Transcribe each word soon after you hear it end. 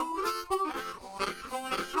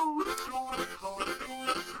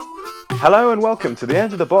Hello and welcome to the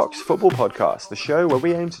Edge of the Box Football Podcast, the show where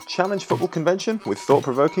we aim to challenge football convention with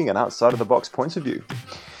thought-provoking and outside-of-the-box points of view.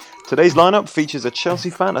 Today's lineup features a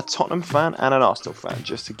Chelsea fan, a Tottenham fan and an Arsenal fan,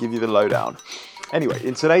 just to give you the lowdown. Anyway,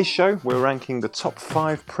 in today's show, we're ranking the top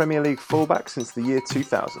 5 Premier League fullbacks since the year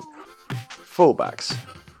 2000. Fullbacks.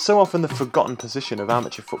 So often the forgotten position of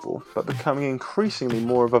amateur football, but becoming increasingly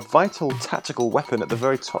more of a vital tactical weapon at the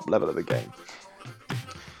very top level of the game.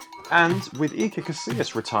 And with Iker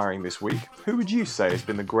Casillas retiring this week, who would you say has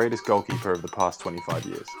been the greatest goalkeeper of the past 25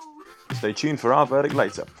 years? Stay tuned for our verdict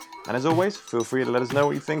later. And as always, feel free to let us know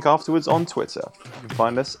what you think afterwards on Twitter. You can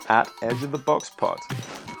find us at Edge of the Box Pod.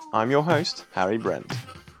 I'm your host, Harry Brent.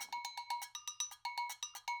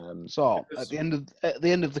 So at the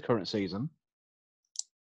end of the current season,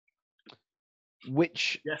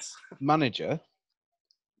 which manager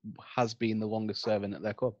has been the longest serving at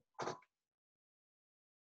their club?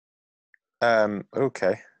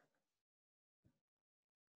 Okay.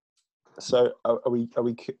 So are we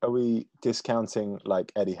discounting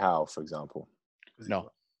like Eddie Howe, for example?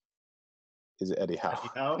 No. Is it Eddie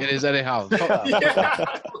Howe? It is Eddie Howe.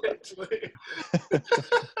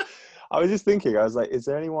 I was just thinking, I was like, is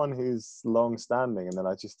there anyone who's long standing? And then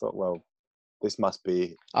I just thought, well, this must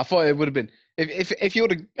be. I thought it would have been if you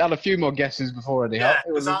would have had a few more guesses before Eddie Howe.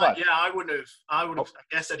 I would have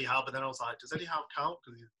guessed Eddie Howe, but then I was like, does Eddie Howe count?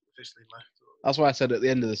 Because he's officially left. That's why I said at the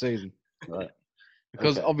end of the season. Right.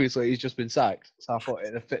 Because obviously he's just been sacked, so I thought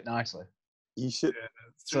it'd fit nicely. You should.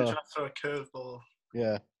 Trying to throw a curveball.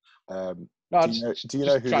 Yeah. Do you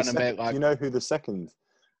know who the second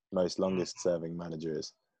most longest serving manager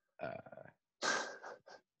is?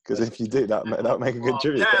 Because if you do that would make a good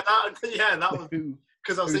trivia. That would.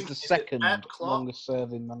 Because I was thinking the second longest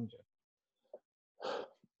serving manager.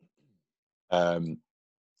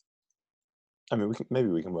 I mean,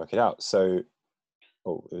 we can work it out. So,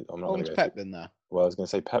 I'm not going to go. Pep been there? Well, I was going to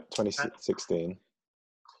say Pep 2016.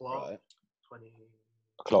 Klopp. Right.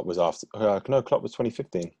 Klopp was after. No, Klopp was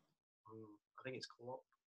 2015. I think it's Klopp.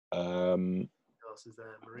 Who else is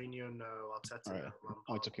there? Mourinho, no. Arteta. Right.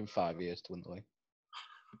 It took him 5 years to win the league.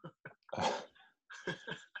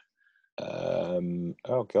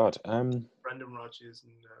 Oh God. Brendan Rodgers.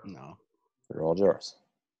 No. Rodgers.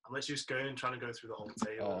 Unless you're just trying to go through the whole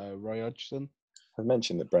table. Roy Hodgson. I've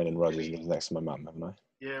mentioned that Brendan Rodgers lives next to my mum, haven't I?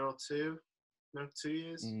 Year or two? No, 2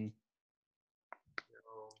 years.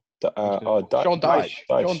 Dyche. Sean Dyche.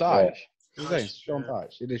 Sean Dyche. Yeah. Sean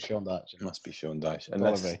Dyche. It is Sean Dyche. It must be Sean Dyche.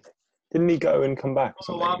 Didn't he go and come back or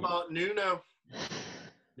something? What about Nuno?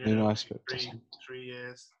 Nuno, 3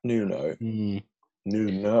 years. Nuno. Then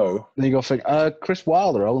you got to think, Chris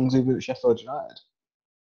Wilder, how long has he been at Sheffield United?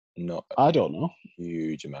 Not. I don't know.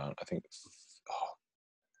 Huge amount. I think.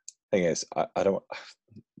 Thing is, I don't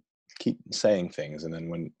keep saying things and then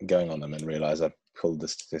when going on them and realise I pulled the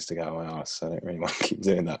statistic out of my arse. So I don't really want to keep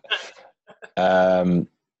doing that. Well,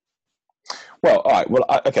 all right. Well,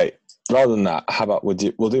 okay. Rather than that, how about we'll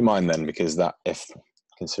do mine then, because that, if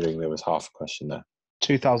considering there was half a question there.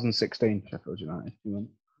 2016 Sheffield United.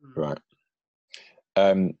 Right.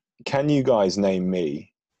 Can you guys name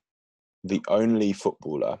me the only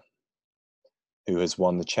footballer who has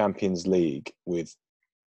won the Champions League with,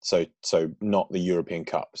 so not the European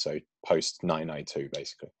Cup, so post 1992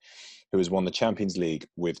 basically, who has won the Champions League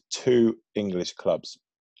with 2 English clubs?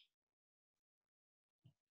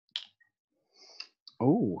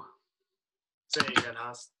 Oh. Say it again,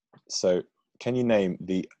 Has. So, can you name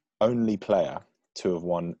the only player to have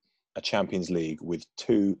won a Champions League with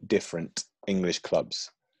 2 different English clubs?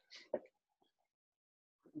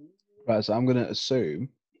 Right, so I'm going to assume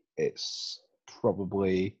it's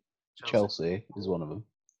probably Chelsea is one of them,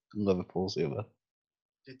 and Liverpool's the other.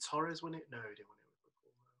 Did Torres win it? No, he didn't win it with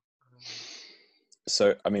Liverpool.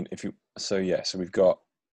 So, I mean, so we've got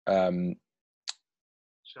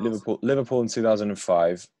Liverpool in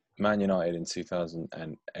 2005, Man United in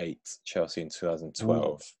 2008, Chelsea in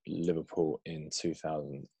 2012, Liverpool in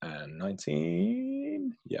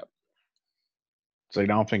 2019. Yep. So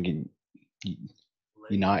now I'm thinking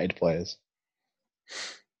United players.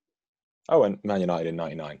 Oh, and Man United in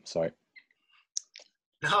 99, sorry.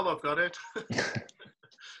 Now I've got it.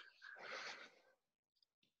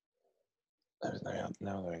 There's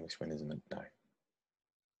no other English win, isn't it? No.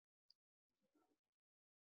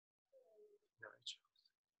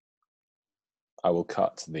 I will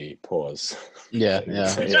cut the pause. Yeah.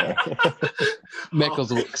 Make us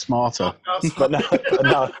look smarter. But now,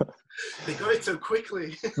 they got it so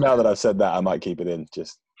quickly. Now that I've said that, I might keep it in.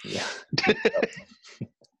 Just yeah.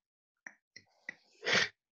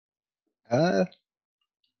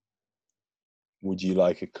 Would you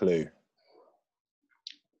like a clue?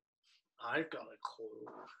 I've got a clue.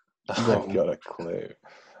 I've got a clue.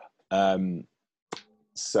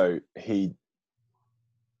 So he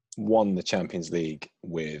won the Champions League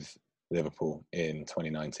with Liverpool in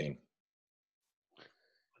 2019. I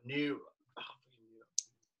knew.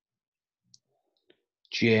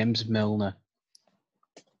 James Milner.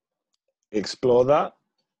 Explore that.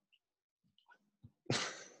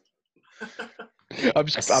 I'm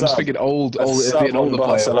just thinking old. A It'd be an older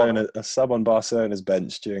player. A sub on Barcelona's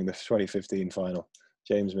bench during the 2015 final.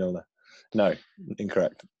 James Milner. No,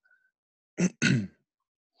 incorrect. Just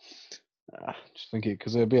thinking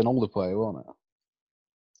because it'd be an older player, won't it?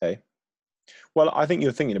 Hey. Well, I think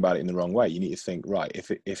you're thinking about it in the wrong way. You need to think, right,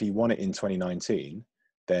 if he won it in 2019,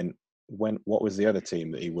 then what was the other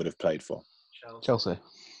team that he would have played for? Chelsea.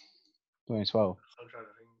 2012. I'm trying to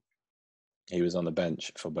think. He was on the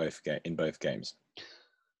bench for in both games.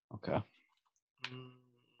 Okay.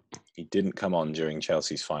 He didn't come on during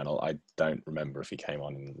Chelsea's final. I don't remember if he came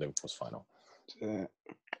on in Liverpool's final. Yeah.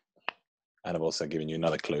 And I've also given you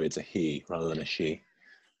another clue. It's a he rather than a she.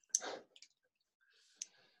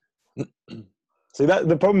 See, that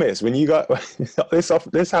the problem is when you got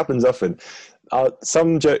this happens often.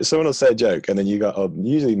 Someone will say a joke, and then you go,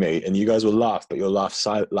 usually me, and you guys will laugh, but you'll laugh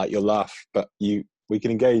but we can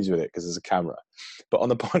engage with it because there's a camera. But on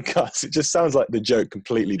the podcast, it just sounds like the joke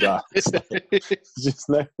completely dies. There's just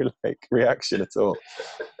no reaction at all.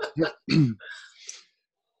 The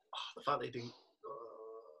fact they didn't.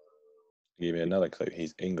 Give me another clue.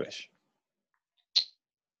 He's English.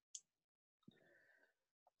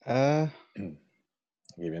 Give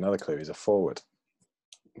you another clue. He's a forward.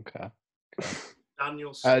 Okay.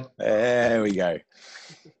 Daniel. There we go.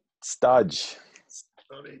 Studge.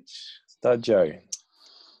 Studjo.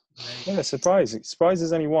 Yeah, surprise. Surprise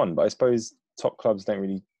is only one, but I suppose top clubs don't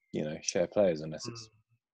really, share players unless it's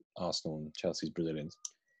Arsenal and Chelsea's Brazilians.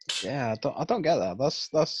 Yeah, I don't get that. That's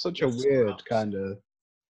such a weird kind of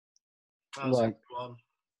like.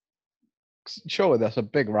 Surely that's a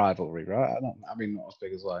big rivalry, right? I mean, not as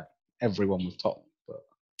big as like everyone with Tottenham, but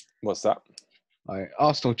what's that? Like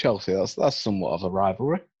Arsenal Chelsea, that's somewhat of a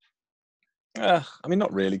rivalry. I mean,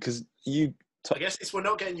 not really, because I guess we're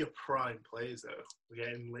not getting your prime players though. We're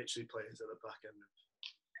getting literally players at the back end of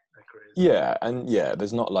their careers. Yeah, and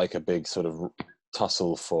there's not like a big sort of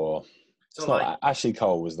tussle for. It's not like Ashley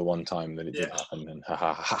Cole was the one time that it did happen, and ha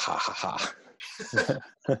ha ha ha ha ha.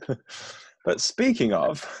 But speaking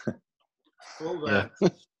of, we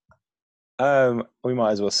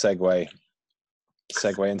might as well segue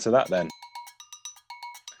into that then.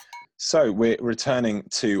 So we're returning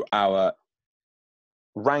to our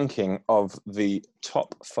ranking of the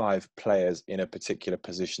top 5 players in a particular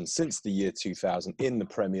position since the year 2000 in the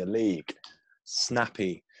Premier League.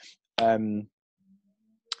 Snappy.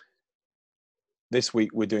 This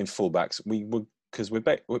week we're doing fullbacks. Because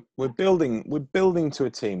we're building to a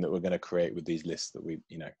team that we're going to create with these lists that we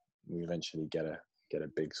eventually get a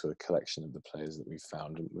big sort of collection of the players that we've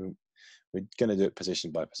found. We're going to do it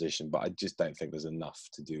position by position, but I just don't think there's enough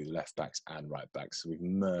to do left backs and right backs. So we've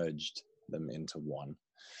merged them into one.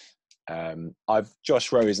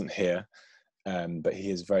 Josh Rowe isn't here, but he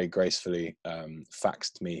has very gracefully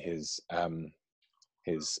faxed me his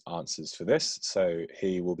answers for this, so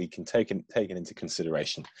he will be taken into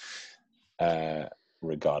consideration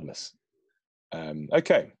regardless.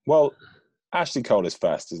 Okay, well, Ashley Cole is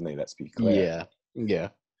first, isn't he? Let's be clear. Yeah.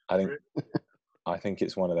 I think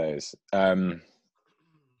it's one of those. I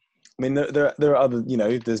mean, there are other.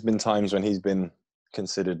 There's been times when he's been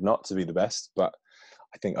considered not to be the best, but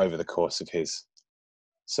I think over the course of his,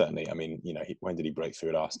 certainly, I mean, when did he break through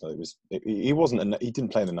at Arsenal? He didn't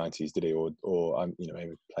play in the 90s, did he? Or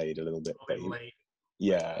maybe played a little bit. But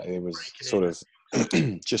it was sort of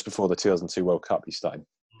just before the 2002 World Cup. He started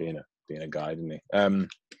being a guy, didn't he?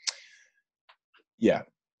 Yeah.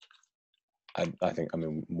 I think. I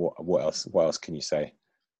mean, what else? What else can you say?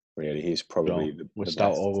 Really, he's probably the list best.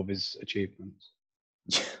 Out all of his achievements.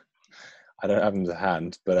 I don't have them to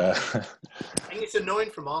hand, but I think it's annoying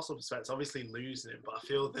from Arsenal perspective. Obviously, losing him, but I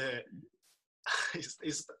feel that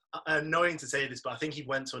it's annoying to say this, but I think he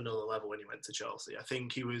went to another level when he went to Chelsea. I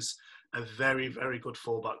think he was a very, very good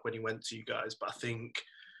fullback when he went to you guys, but I think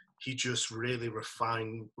he just really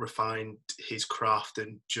refined his craft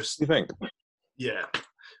and just. You think? Yeah.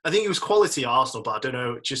 I think it was quality Arsenal, but I don't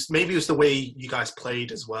know. Just maybe it was the way you guys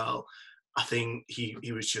played as well. I think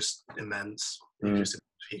he was just immense.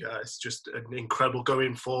 You guys, just an incredible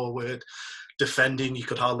going forward, defending.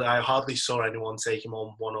 I hardly saw anyone take him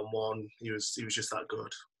on one-on-one. He was just that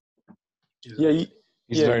good.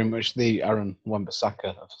 He's very much the Aaron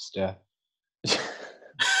Wan-Bissaka of his day.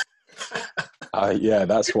 Yeah,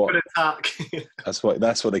 that's what Good attack. that's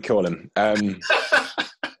what they call him.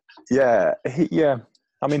 Yeah,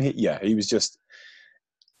 I mean, he was just.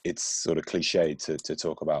 It's sort of cliche to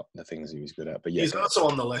talk about the things he was good at, but yeah, He's also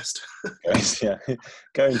on the list.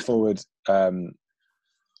 going forward. I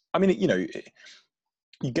mean, you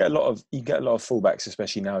get a lot of fullbacks,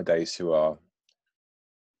 especially nowadays, who are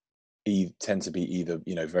tend to be either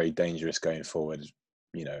very dangerous going forward,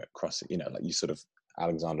 across like you sort of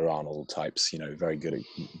Alexander Arnold types, very good at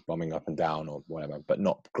bombing up and down or whatever, but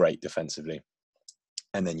not great defensively.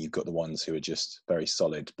 And then you've got the ones who are just very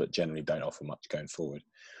solid, but generally don't offer much going forward.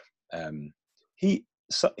 He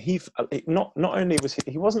not only was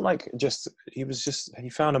he wasn't like just he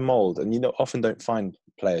found a mold, and often don't find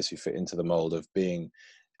players who fit into the mold of being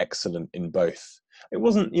excellent in both. It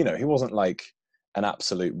wasn't he wasn't like an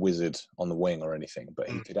absolute wizard on the wing or anything, but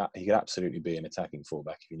he could absolutely be an attacking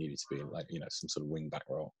fullback if he needed to be, like some sort of wing back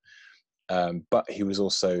role. But he was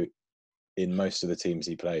also, in most of the teams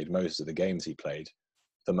he played, most of the games he played,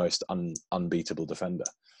 the most unbeatable defender.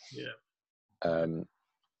 Yeah.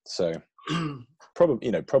 So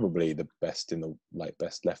probably the best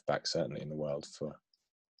best left back certainly in the world for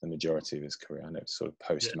the majority of his career. I know sort of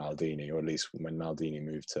post Maldini, or at least when Maldini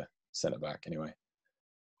moved to centre back anyway.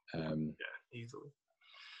 Easily.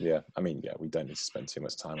 Yeah, I mean, we don't need to spend too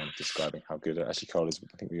much time on describing how good Ashley Cole is.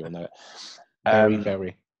 I think we all know it.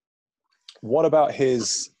 Very. What about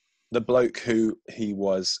the bloke who he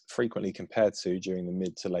was frequently compared to during the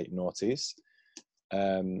mid to late noughties,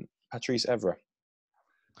 Patrice Evra?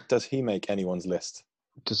 Does he make anyone's list?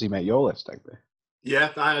 Does he make your list, Egby? Yeah,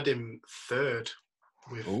 I had him third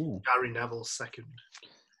with Gary Neville second.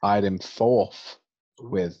 I had him fourth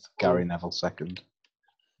with Gary Neville second.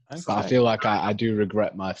 Okay. But I feel like I do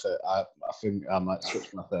regret my third. I think I might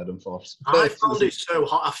switch my third and fourth. I found it so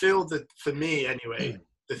hot. I feel that for me, anyway,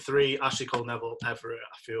 the three, Ashley Cole, Neville, Everett,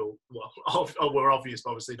 I feel, were obvious, but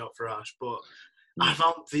obviously not for Ash. But I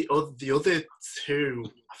found the other two,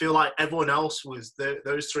 I feel like everyone else was,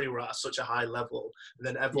 those three were at such a high level. And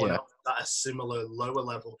then everyone else was at a similar lower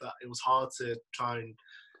level that it was hard to try and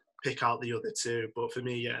pick out the other two. But for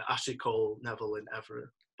me, Ashley Cole, Neville, and Everett.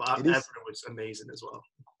 But Everett was amazing as well.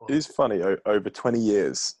 It is funny, over 20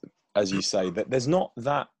 years, as you say, that there's not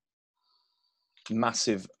that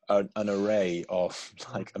massive an array of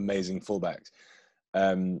like amazing fullbacks.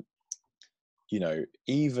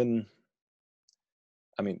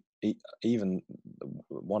 Even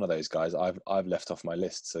one of those guys I've left off my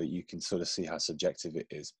list, so you can sort of see how subjective it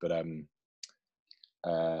is. But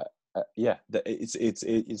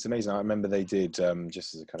it's amazing. I remember they did,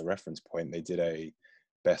 just as a kind of reference point, they did a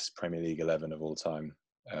best Premier League 11 of all time.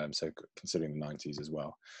 So considering the 90s as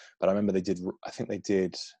well. But I remember I think they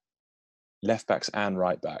did left backs and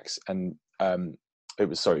right backs, and it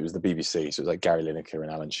was the BBC, so it was like Gary Lineker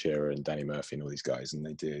and Alan Shearer and Danny Murphy and all these guys, and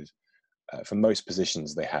they did for most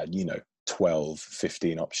positions they had 12,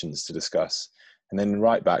 15 options to discuss, and then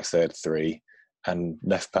right backs they had 3, and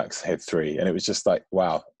left backs they had 3, and it was just like,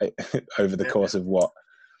 wow, over the course of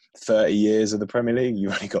 30 years of the Premier League, you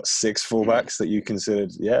only got 6 fullbacks that you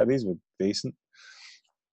considered these were decent.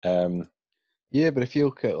 But if you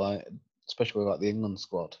look at especially the England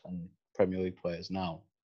squad and Premier League players now,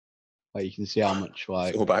 you can see how much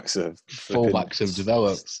fullbacks have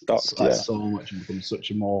developed so much and become such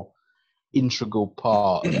a more integral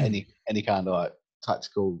part of any kind of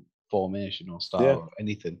tactical formation or style or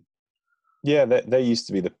anything. Yeah, they used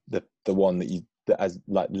to be the one that as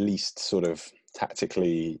least sort of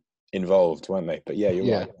tactically involved, weren't they? But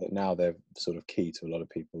you're right. That now they're sort of key to a lot of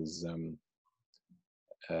people's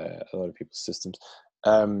systems.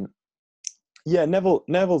 Neville's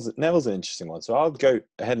an interesting one. So I'll go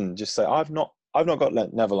ahead and just say I've not got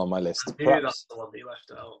Neville on my list. That's the one that you left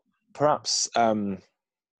out. Perhaps, to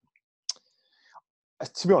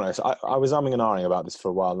be honest, I was umming and ahhing about this for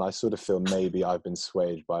a while, and I sort of feel maybe I've been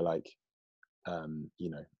swayed by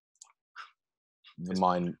the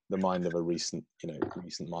mind of a recent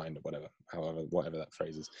mind, or whatever that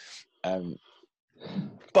phrase is.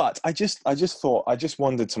 But I just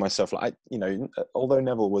wondered to myself, although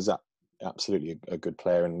Neville was absolutely a good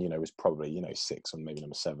player and was probably 6 or maybe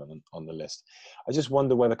number 7 on the list, I just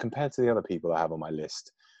wonder whether, compared to the other people I have on my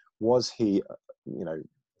list, was he,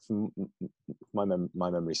 my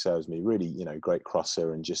memory serves me, really great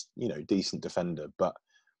crosser and just decent defender, but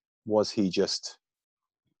was he just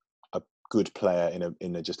a good player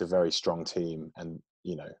in a just a very strong team, and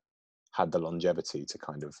had the longevity to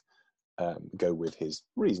kind of go with his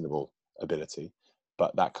reasonable ability,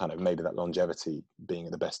 but that kind of maybe that longevity, being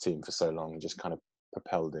in the best team for so long, just kind of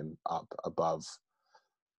propelled him up above,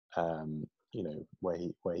 where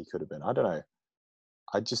he could have been. I don't know.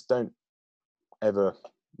 I just don't ever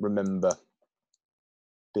remember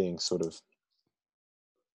being sort of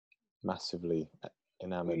massively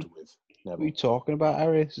enamoured with Neville. What are you talking about,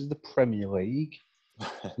 Harry? This is the Premier League.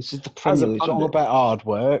 This is the As Premier a League. It's all pundit- about hard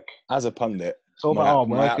work. As a pundit, It's all about hard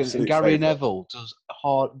my work. And absolute Gary favourite. Neville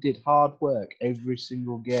did hard work every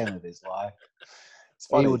single game of his life. It's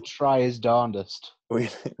funny. He would try his darndest We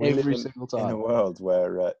every live single in a time. world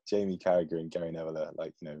where Jamie Carragher and Gary Neville are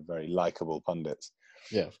like, very likable pundits.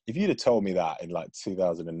 Yeah. If you'd have told me that in like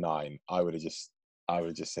 2009, I would have just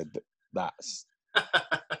said that's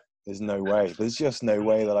there's no way. There's just no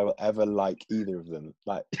way that I will ever like either of them.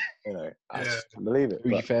 Like, I just can't believe it.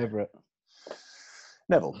 Who's your favourite?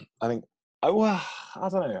 Neville. I think. I don't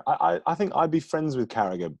know. I think I'd be friends with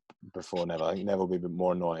Carragher before Neville. I think Neville would be a bit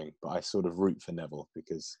more annoying, but I sort of root for Neville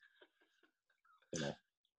because, I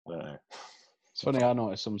don't know. It's funny. I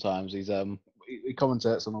notice sometimes he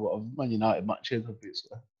commentates on a lot of Man United matches,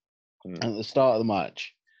 obviously. And at the start of the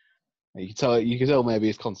match, you can tell maybe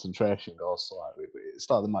his concentration goes slightly. But at the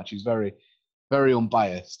start of the match, he's very, very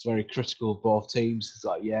unbiased, very critical of both teams. It's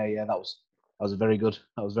like, that was very good.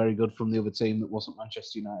 That was very good from the other team that wasn't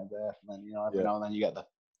Manchester United there. And then every now and then you get the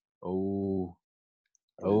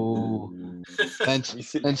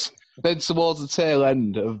then towards the tail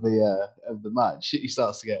end of the match, he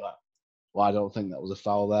starts to get like, well, I don't think that was a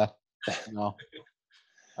foul there. I'll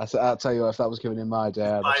tell you what, if that was given in my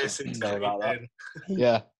day, I'd have something to say about that.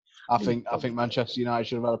 Yeah, I think Manchester United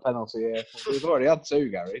should have had a penalty here. Well, we've already had two,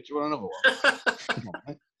 Gary. Do you want another one? Come on,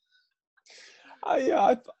 mate.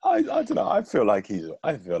 I don't know. I feel like he's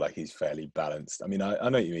fairly balanced. I mean, I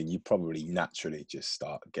know what you mean. You probably naturally just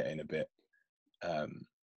start getting a bit,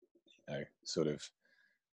 sort of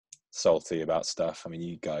salty about stuff. I mean,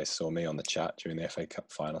 you guys saw me on the chat during the FA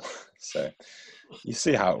Cup final, so you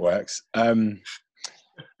see how it works.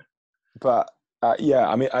 But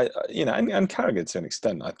I mean, and Carragher to an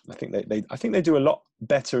extent, I think they do a lot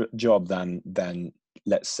better job than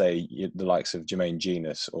let's say the likes of Jermaine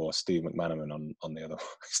Genius or Steve McManaman on the other.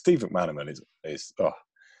 Steve McManaman is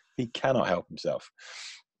he cannot help himself.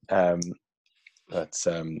 I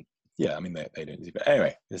mean, they don't. But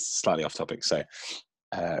anyway, it's slightly off topic, so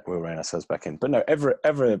we'll rein ourselves back in. But no,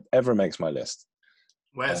 Evra makes my list.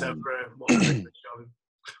 Where's Evra? What's the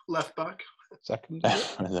left back? Second.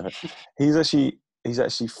 He's actually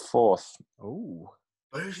fourth. Oh.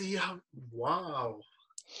 Wow.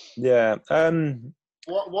 Yeah.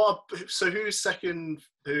 What? So who's second?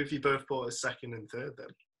 Who have you both put as second and third then?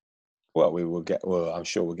 Well, I'm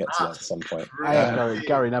sure we'll get to that at some point.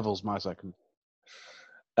 Gary Neville's my second.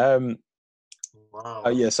 Wow.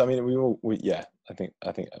 Yes, I mean I think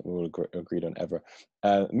we all agreed on Evra.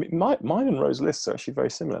 Mine and Ro's lists are actually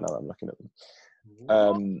very similar now that I'm looking at them.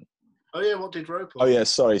 What did Ro put? Oh yeah,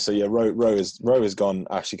 sorry. So yeah, Ro has gone.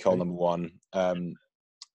 Ashley Cole number 1,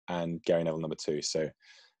 and Gary Neville number 2. So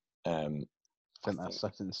I think that's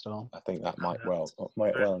set in stone. I think that might well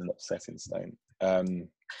end up set in stone.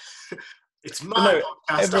 It's my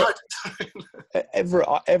podcast.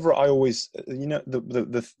 Evra, I always,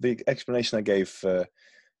 the explanation I gave for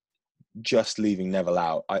just leaving Neville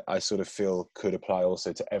out, I sort of feel could apply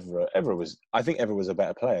also to Evra. I think Evra was a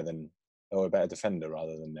better player or a better defender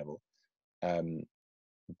rather than Neville.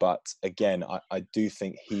 But again, I do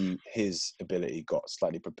think his ability got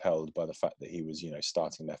slightly propelled by the fact that he was,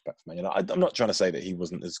 starting left back for Man United. I'm not trying to say that he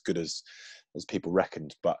wasn't as good as people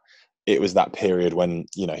reckoned, but it was that period when,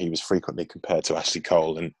 he was frequently compared to Ashley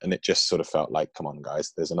Cole, and it just sort of felt like, come on,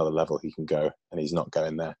 guys, there's another level he can go, and he's not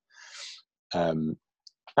going there. And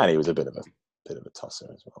he was a bit of a tosser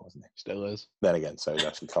as well, wasn't he? Still is. Then again, so is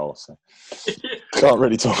Ashley Cole, so can't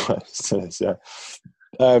really talk about it. Yeah.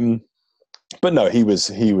 But no, he was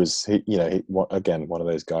again, one of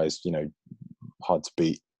those guys, hard to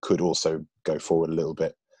beat, could also go forward a little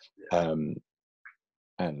bit, and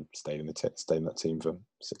stayed in that team for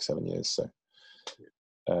 6-7 years. So,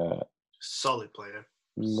 solid player,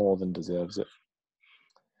 more than deserves it.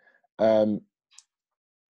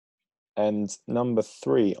 And number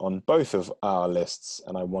 3 on both of our lists,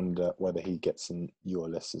 and I wonder whether he gets in your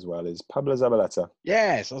list as well, is Pablo Zabaleta.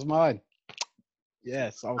 Yes, that's mine.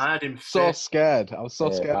 Yes, I had him so scared. I was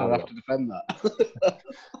so scared I'd have to defend that.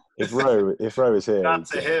 If Ro is here,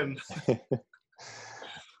 that's to him.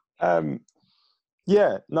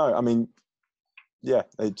 It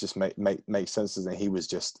just makes sense, doesn't it? He was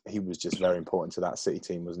just very important to that City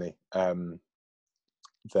team, wasn't he?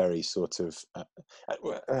 Very sort of.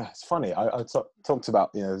 It's funny. I talked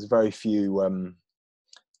about there's very few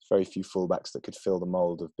fullbacks that could fill the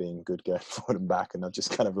mold of being good going forward and back, and I've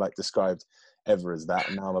just kind of like described Evra's that.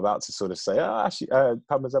 And now I'm about to sort of say, actually,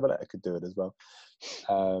 Pablo Zabaleta could do it as well.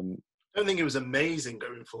 I don't think it was amazing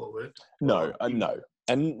going forward. No,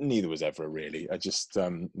 and neither was Evra really. I just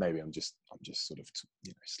maybe I'm just sort of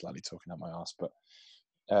slightly talking out my arse, but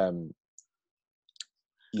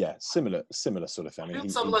yeah, similar sort of thing. I mean,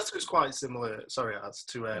 Zabaleta was quite similar. Sorry, as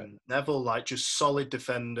to Neville, like just solid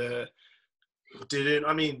defender.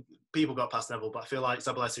 People got past Neville, but I feel like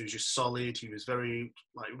Zabaleta was just solid. He was very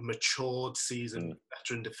matured, seasoned,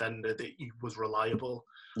 veteran defender. That he was reliable.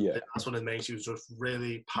 Yeah, that's one of the main. He was just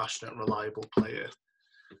really passionate, reliable player.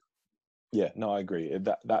 Yeah, no, I agree.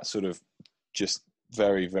 That sort of just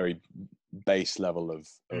very, very base level of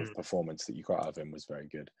performance that you got out of him was very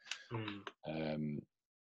good.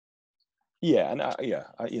 Yeah, and I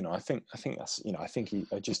think that's I think he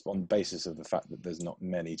just on the basis of the fact that there's not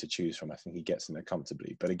many to choose from, I think he gets in there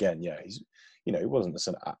comfortably. But again, yeah, he's he wasn't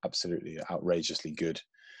an absolutely outrageously good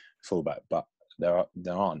fullback, but there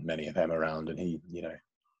aren't many of them around, and he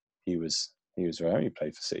only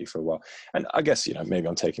played for City for a while. And I guess, maybe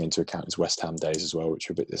I'm taking into account his West Ham days as well, which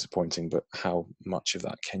are a bit disappointing, but how much of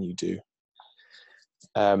that can you do?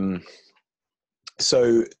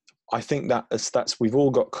 So I think that's we've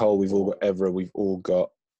all got Cole, we've all got Evra, we've all got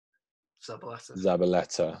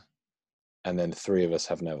Zabaleta, and then 3 of us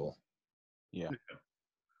have Neville. Yeah.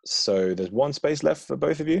 So there's one space left for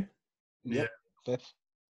both of you? Yeah. 5th.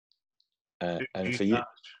 And for you?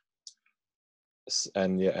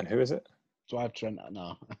 And who is it? Do I have Trent?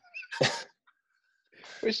 No.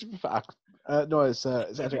 Which no, it's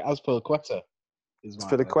actually Azpilicueta.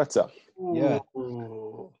 Azpilicueta. Yeah.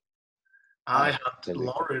 I had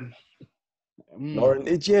Lauren. Lauren,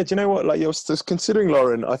 yeah. Do you know what? Like, you're just considering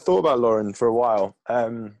Lauren. I thought about Lauren for a while.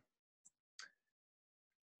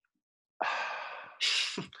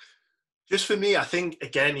 Just for me, I think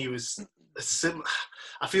again he was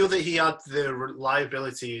I feel that he had the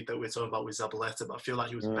reliability that we're talking about with Zabaleta, but I feel like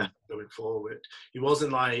he was better going forward. He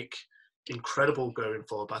wasn't incredible going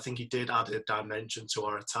forward, but I think he did add a dimension to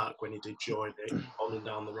our attack when he did join it, bombing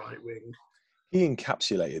down the right wing. He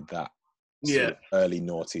encapsulated that sort of early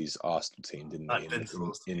noughties Arsenal team, didn't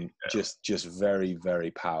he? Just very,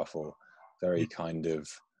 very powerful, very kind of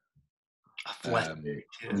athletic.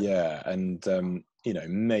 And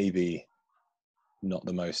maybe not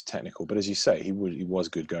the most technical, but as you say, he was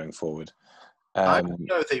good going forward. I didn't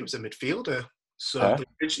know that he was a midfielder. So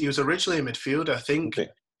he was originally a midfielder, I think.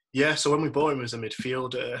 Okay. Yeah, so when we bought him, he was a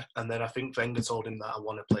midfielder, and then I think Wenger told him that I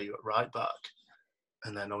want to play you at right back,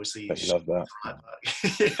 and then obviously he loved that. Right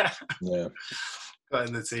back. yeah, got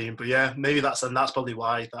in the team. But yeah, maybe that's probably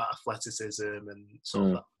why that athleticism and sort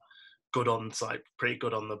of that pretty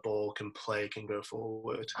good on the ball, can go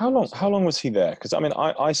forward. How long was he there? Because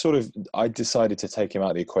I decided to take him out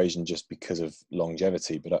of the equation just because of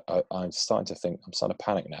longevity, but I'm starting to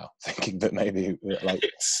panic now, thinking that maybe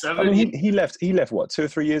he left what, 2 or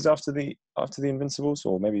 3 years after the Invincibles,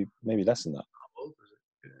 or maybe less than that. How old was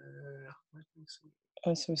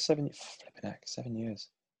it? So 7 years. Actually, 7 years.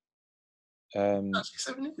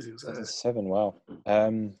 It was 7. Wow.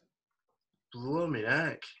 Blooming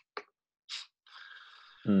heck.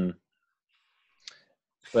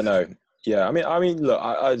 But no, yeah. I mean, look,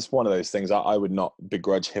 it's one of those things. I would not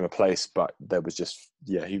begrudge him a place, but there was just,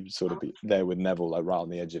 he would sort of be there with Neville, right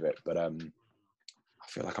on the edge of it. But I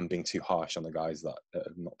feel like I'm being too harsh on the guys that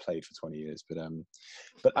have not played for 20 years. But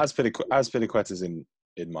Azpilicueta's in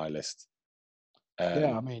my list.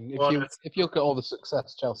 I mean, if you look at all the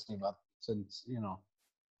success Chelsea have had since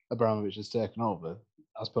Abramovich has taken over,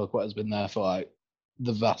 Azpilicueta's been there for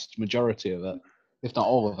the vast majority of it. If not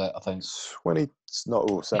all of it, I think. Certainly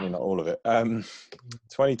not all of it.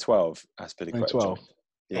 2012, Azpilicueta. 2012.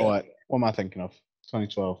 Yeah. All right. What am I thinking of?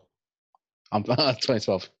 2012. I'm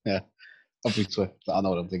 2012. Yeah. Obviously, I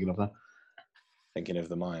know what I'm thinking of now. Thinking of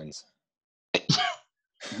the Mayans.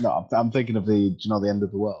 No, I'm thinking of the End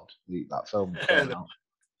of the World, that film.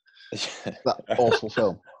 That awful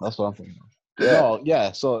film. That's what I'm thinking of. Yeah. No,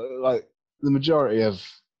 yeah. So the majority of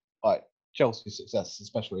Chelsea's success,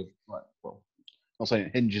 especially I'm not saying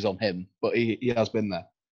it hinges on him, but he has been there,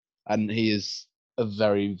 and he is a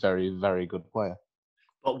very, very, very good player.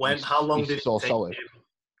 But how long did it take him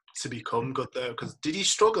to become good though? Because did he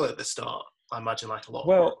struggle at the start? I imagine a lot.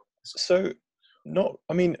 Well,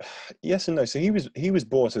 yes and no. So he was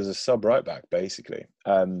bought as a sub right back basically,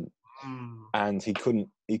 and he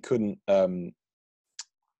couldn't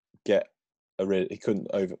get he couldn't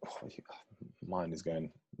over. Mine is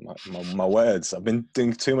going. My words. I've been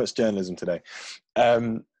doing too much journalism today.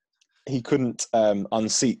 He couldn't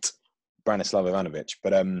unseat Branislav Ivanovic,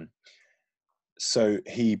 but so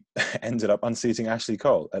he ended up unseating Ashley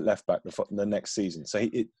Cole at left back the next season. So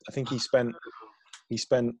I think he spent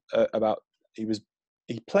about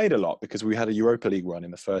he played a lot because we had a Europa League run in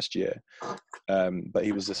the first year, but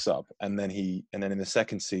he was a sub, and then in the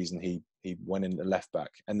second season he went in the left back,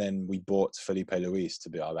 and then we bought Felipe Luis to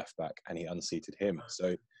be our left back, and he unseated him.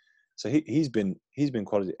 So he's been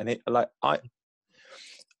quality, and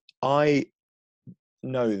I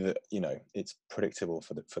know that it's predictable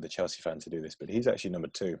for the Chelsea fan to do this, but he's actually number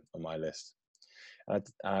 2 on my list. And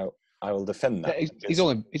I will defend that.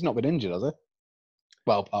 He's not been injured, has he?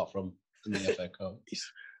 Well, apart from in the FA Cup.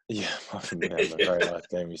 Apart from a very nice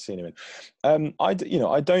game we've seen him in. I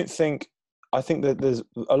think that there's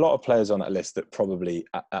a lot of players on that list that probably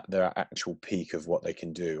at their actual peak of what they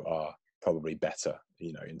can do are probably better,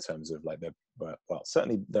 in terms of like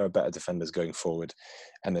certainly there are better defenders going forward,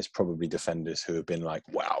 and there's probably defenders who have been like,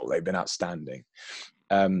 wow, they've been outstanding.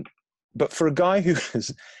 But for a guy who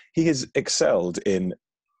has excelled in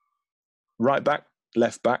right back,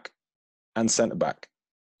 left back, and centre back,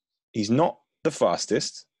 he's not the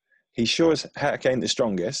fastest. He sure as heck ain't the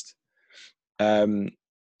strongest.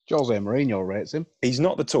 Jose Mourinho rates him. He's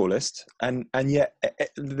not the tallest, and yet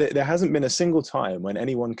there hasn't been a single time when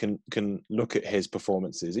anyone can look at his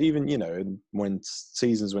performances, even when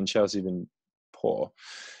seasons when Chelsea have been poor,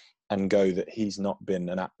 and go that he's not been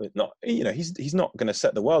he's not going to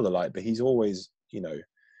set the world alight, but he's always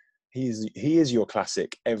he is your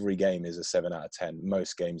classic. Every game is a 7 out of 10.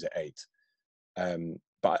 Most games are 8.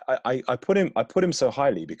 But I put him so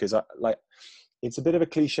highly because it's a bit of a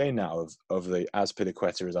cliche now of the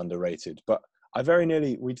Azpilicueta is underrated, but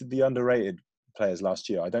we did the underrated players last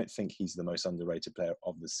year. I don't think he's the most underrated player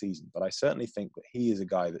of the season, but I certainly think that he is a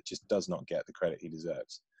guy that just does not get the credit he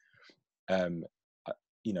deserves.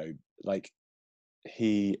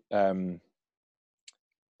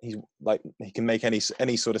 He's like, he can make any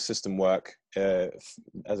sort of system work.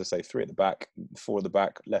 As I say, 3 at the back, 4 at the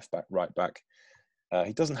back, left back, right back.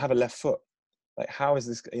 He doesn't have a left foot. Like, how is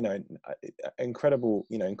this? Incredible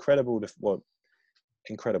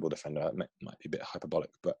defender. That might be a bit hyperbolic,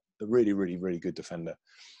 but a really, really, really good defender,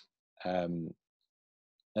 and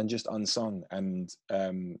just unsung. And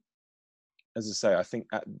as I say, I think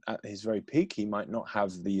at his very peak, he might not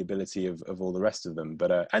have the ability of all the rest of them.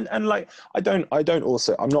 But I'm not going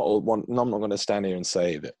to stand here and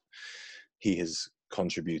say that he has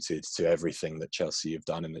contributed to everything that Chelsea have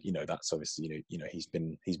done, and that that's obviously he's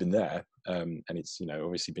been there, and it's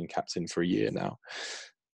obviously been captain for a year now.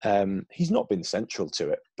 He's not been central to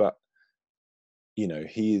it, but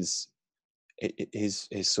his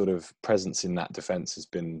sort of presence in that defence has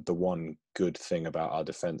been the one good thing about our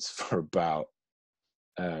defence for about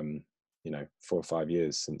 4 or 5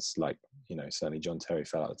 years since, certainly John Terry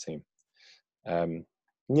fell out of the team. I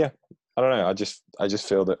don't know. I just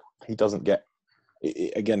feel that he doesn't get.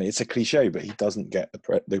 Again, it's a cliche, but he doesn't get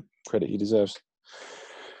the credit he deserves.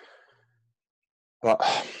 But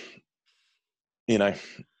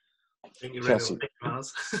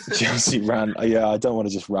Chelsea ran. Yeah, I don't want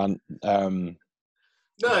to just rant. No,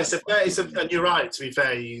 and you're right. To be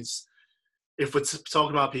fair, if we're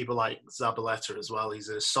talking about people like Zabaleta as well, he's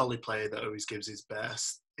a solid player that always gives his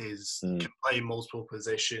best. Can play multiple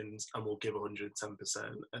positions and will give 110%.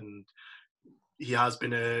 And he has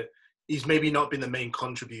been he's maybe not been the main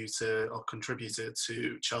contributor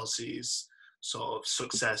to Chelsea's sort of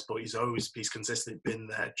success, but he's consistently been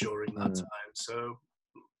there during that time. So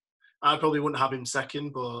I probably wouldn't have him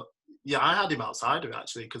second, but yeah, I had him outside of it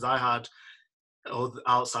actually, because I had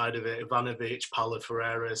outside of it Ivanovic, Paulo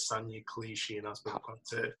Ferreira, Sanya, Clichy, and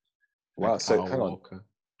Azpilicueta. Wow, so hang on.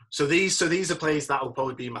 So these are players that will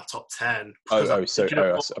probably be in my top 10. I've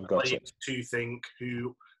got you. To think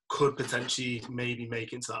who could potentially maybe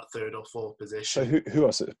make into that 3rd or 4th position. So who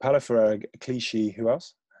else? Paulo Ferreira, Clichy, who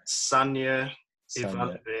else? Sanya,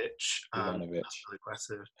 Ivanovic, and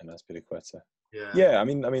Azpilicueta. Yeah. I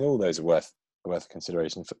mean, all those are worth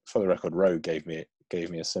consideration. For the record, Rowe gave me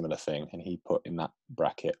a similar thing, and he put in that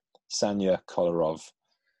bracket Sanya, Kolarov,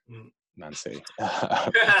 Man City,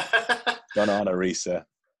 Donana Risa,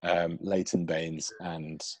 Leighton Baines,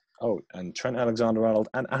 and Trent Alexander-Arnold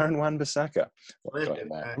and Aaron Wan-Bissaka.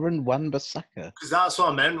 Aaron Wan-Bissaka. Because that's what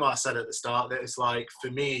I meant when I said at the start that it's like,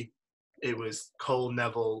 for me, it was Cole,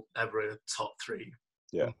 Neville, Evra, top 3.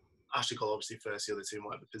 Yeah. Ashley Cole obviously first, the other 2 in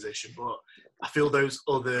whatever position, but I feel those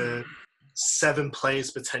other 7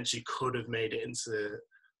 players potentially could have made it into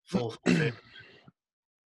 4th or 5th.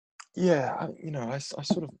 Yeah, I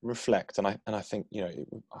sort of reflect, and I think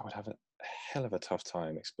I would have a hell of a tough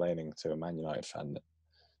time explaining to a Man United fan that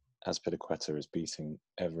Azpilicueta is beating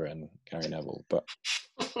Evra and Gary Neville, but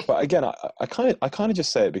again, I kind of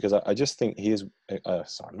just say it because I just think he is.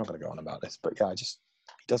 Sorry, I'm not going to go on about this, but yeah, he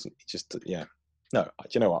doesn't. No, do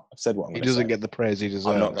you know what? I've said what I'm going to say. He doesn't get the praise he deserves.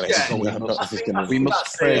 I'm not going to. We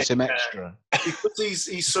must praise him extra. Because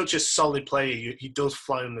he's such a solid player, he does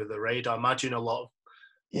fly under the radar. Imagine a lot of.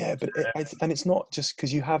 Yeah, but and it's not just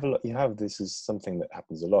because you have this is something that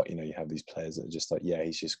happens a lot. You have these players that are just like, yeah,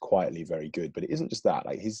 he's just quietly very good, but it isn't just that.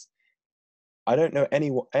 Like I don't know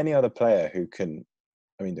any other player who can.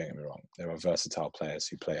 I mean, don't get me wrong, there are versatile players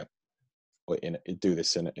who do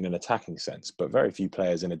this in an attacking sense, but very few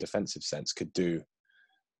players in a defensive sense could do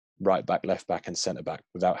right back, left back, and centre back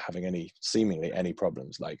without having seemingly any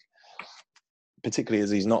problems. Like, particularly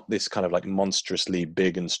as he's not this kind of like monstrously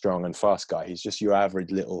big and strong and fast guy. He's just your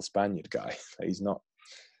average little Spaniard guy. He's not.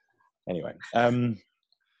 Anyway,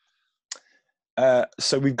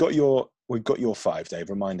 so we've got your five,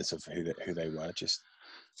 Dave. Remind us of who they were.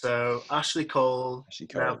 So Ashley Cole,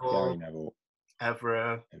 Neville, Gary Neville,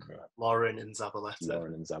 Evra, Lauren and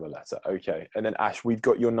Zabaleta. Okay, and then Ash, we've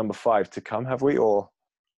got your number 5 to come, have we? Or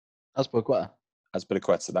Azpilicueta,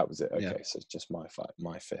 that was it. Okay, yeah. So it's just my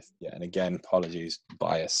 5th. Yeah, and again, apologies,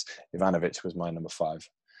 bias. Ivanovic was my number 5.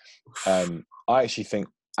 I actually think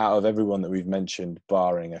out of everyone that we've mentioned,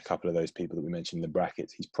 barring a couple of those people that we mentioned in the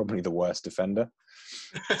brackets, he's probably the worst defender.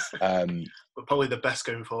 But probably the best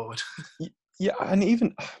going forward. Yeah, and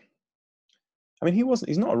even, I mean,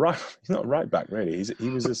 he's not a right back really. He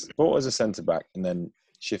was bought as a centre back and then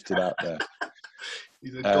shifted out there.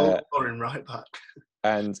 He's a goal scoring right back.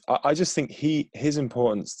 And I just think his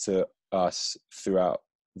importance to us throughout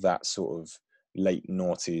that sort of late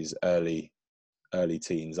noughties, early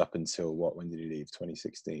teens, up until when did he leave?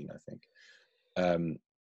 2016, I think.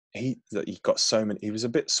 He got so many. He was a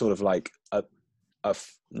bit sort of like a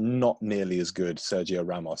not nearly as good Sergio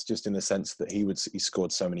Ramos, just in the sense that he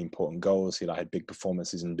scored so many important goals. He had big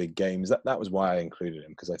performances in big games. That was why I included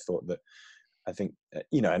him, because I think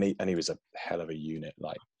and he was a hell of a unit,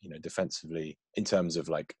 defensively, in terms of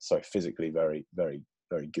physically very, very,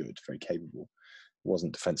 very good, very capable.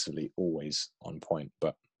 Wasn't defensively always on point,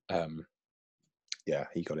 but yeah,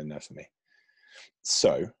 he got in there for me.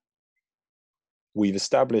 So we've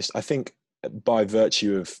established, I think, by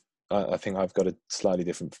virtue of, I think I've got a slightly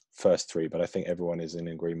different first 3, but I think everyone is in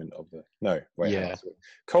agreement of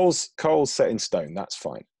Cole's set in stone. That's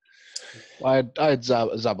fine. I had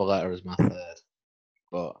Zabaleta as my 3rd,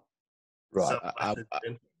 but right.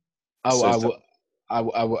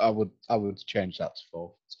 I would change that to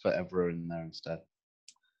 4 for Evra in there instead.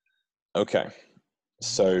 Okay,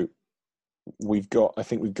 so we've got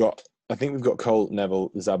Cole,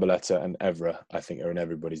 Neville, Zabaleta, and Evra. I think are in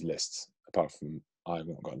everybody's lists, apart from I've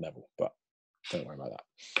not got Neville, but don't worry about that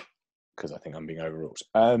because I think I'm being overruled.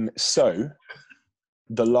 So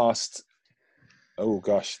the last. Oh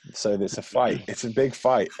gosh! So it's a fight. It's a big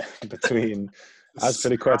fight between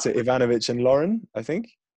Azpilicueta, Ivanovic, and Lauren, I think.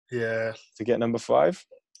 Yeah. To get number 5.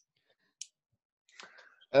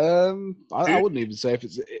 I wouldn't even say if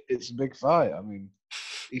it's a big fight. I mean,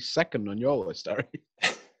 he's second on your list, Harry.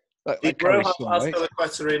 Did Bro have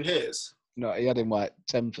Azpilicueta in his? No, he had him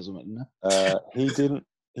 10th or something. He didn't.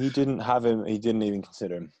 He didn't have him. He didn't even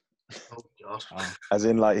consider him. Oh God! As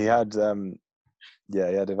in, he had. He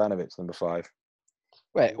had Ivanovic number 5.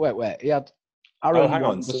 Wait. He had Aaron hang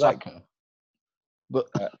on. So but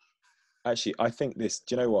actually, I think this.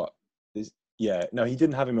 Do you know what? No, he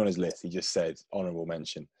didn't have him on his list. He just said honourable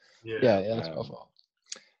mention. Yeah. That's what I thought.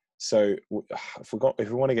 So if we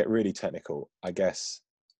want to get really technical, I guess,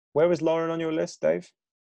 where was Lauren on your list, Dave?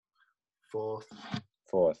 4th.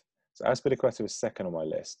 So Azpilicueta was 2nd on my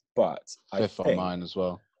list, but 5th on mine as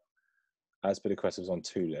well. Azpilicueta was on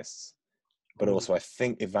 2 lists, but also I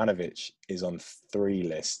think Ivanovic is on 3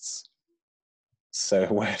 lists. So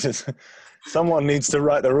where does someone needs to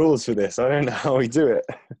write the rules for this? I don't know how we do it.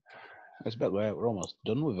 It's a bit weird. We're almost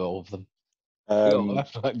done with all of them.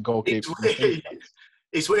 Goalkeeper.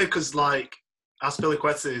 It's weird because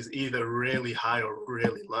Azpilicueta is either really high or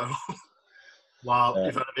really low, while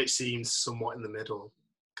Ivanovic seems somewhat in the middle,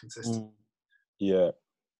 consistent. Yeah.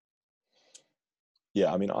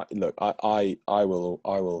 I mean, I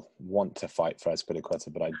will want to fight for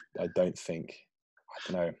Azpilicueta, but I don't think.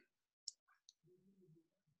 I don't know.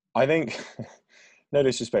 I think, no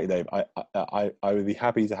disrespect, Dave. I would be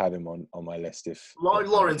happy to have him on my list if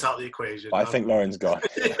Lauren's out of the equation. I think Lauren's gone.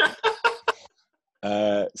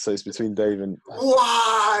 So it's between Dave and.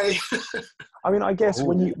 Why? I mean, I guess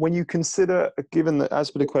when you consider, given that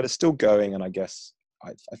Azpilicueta is still going, and I guess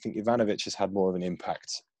I think Ivanovic has had more of an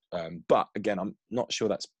impact. But again, I'm not sure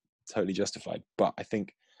that's totally justified. But I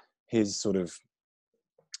think his sort of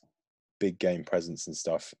big game presence and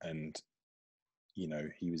stuff, and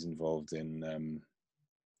he was involved in.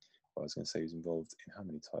 I was going to say he was involved in how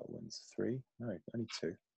many title wins? 3? No, only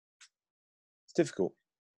 2. It's difficult,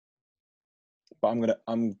 but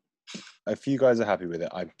if you guys are happy with it,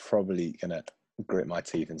 I'm probably gonna grit my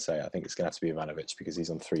teeth and say I think it's gonna have to be Ivanovic because he's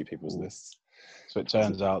on 3 people's lists. So it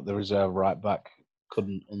turns out the reserve right back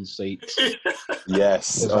couldn't unseat.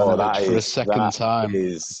 Yes, Ivanovic for a second time.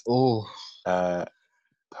 Is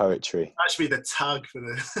poetry. That should be the tag for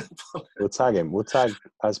the. We'll tag him. We'll tag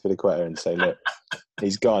Azpilicueta and say, look,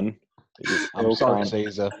 he's gone. I'm sorry,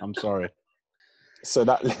 Caesar. I'm sorry. So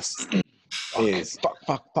that list is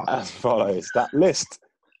fuck. as follows. That list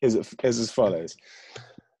is as follows.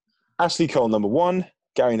 Ashley Cole, number 1.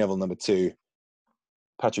 Gary Neville, number 2.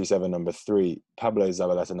 Patrice Evra, number 3. Pablo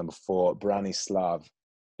Zabaleta, number 4. Branislav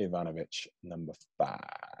Ivanovic, number 5.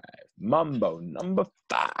 Mambo, number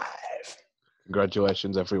 5.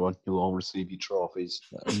 Congratulations, everyone. You'll all receive your trophies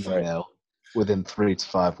in the mail within 3 to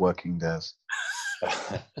 5 working days.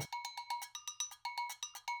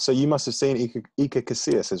 So you must have seen Iker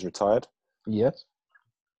Casillas has retired. Yes.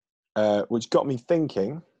 Which got me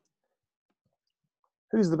thinking,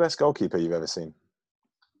 who's the best goalkeeper you've ever seen?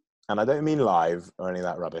 And I don't mean live or any of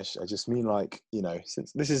that rubbish. I just mean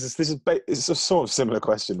since it's a sort of similar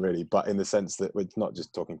question really, but in the sense that we're not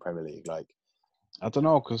just talking Premier League. Like, I don't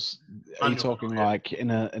know, because are you talking like in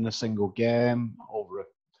a single game over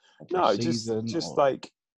a season? Just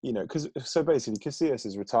like, because so basically Casillas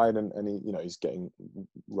is retired and he, he's getting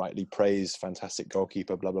rightly praised, fantastic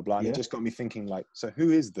goalkeeper, blah blah blah. And it just got me thinking, like, so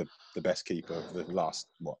who is the best keeper of the last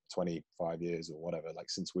 25 years or whatever, like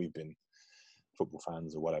since we've been football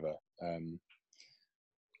fans or whatever?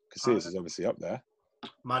 Casillas is obviously up there.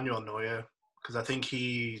 Manuel Neuer, because I think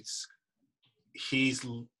he's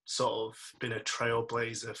sort of been a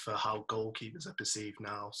trailblazer for how goalkeepers are perceived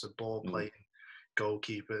now. So ball playing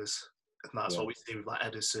goalkeepers. And that's what we see with like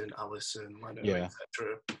Edison, Alisson,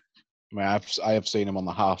 etc. I mean, I have seen him on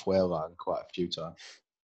the halfway line quite a few times.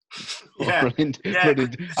 Running.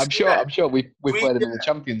 I'm sure we played him in the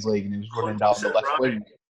Champions League and he was running down the left wing.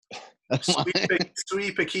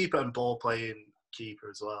 Sweeper keeper and ball playing keeper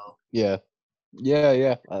as well. Yeah.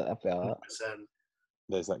 I feel that. 100%.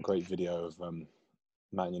 There's that great video of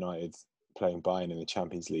Man United playing Bayern in the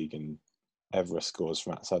Champions League, and Evra scores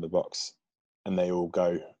from outside the box, and they all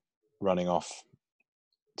go running off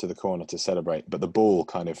to the corner to celebrate, but the ball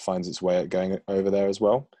kind of finds its way going over there as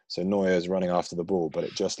well. So Neuer's running after the ball, but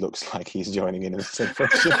it just looks like he's joining in the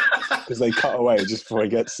celebration because they cut away just before he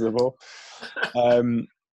gets to the ball.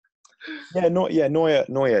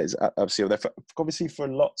 Neuer is absolutely there. Obviously, for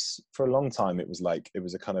a long time, it was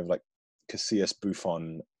a kind of like Casillas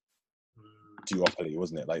Buffon duopoly,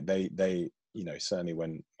 wasn't it? Like they certainly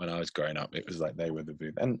when I was growing up, it was like they were the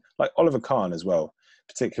booth, and like Oliver Kahn as well.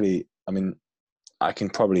 Particularly, I mean, I can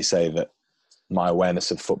probably say that my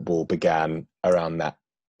awareness of football began around that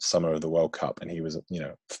summer of the World Cup, and he was,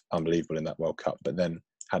 unbelievable in that World Cup. But then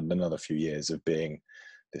had another few years of being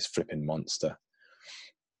this flipping monster.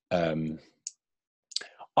 I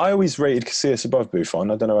always rated Casillas above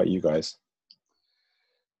Buffon. I don't know about you guys.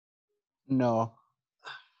 No.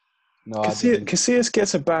 Casillas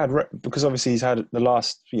gets a bad rep because obviously he's had the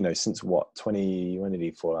last, since when did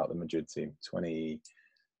he fall out the Madrid team?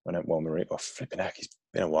 Flipping heck, he's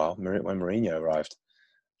been a while. When Mourinho arrived.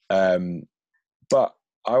 But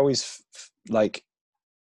I always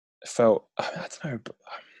felt, I don't know,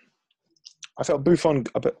 I felt Buffon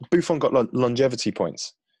got longevity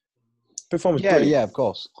points. Buffon was brilliant. Yeah, of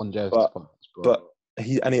course, longevity points. But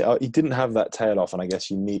he didn't have that tail off, and I guess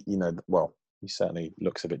you need, he certainly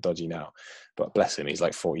looks a bit dodgy now, but bless him, he's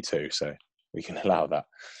like 42, so we can allow that.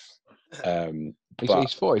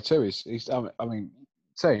 He's 42. He's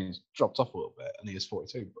saying he's dropped off a little bit, and he is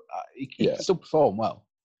 42, but he can still perform well.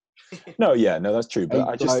 No, that's true. But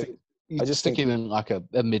I just think him in like a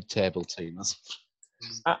mid-table team.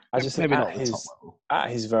 I just think at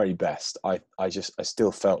his very best, I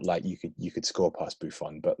still felt like you could score past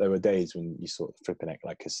Buffon, but there were days when you sort of flipping it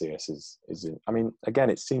like Casillas is in, I mean, again,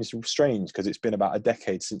 it seems strange because it's been about a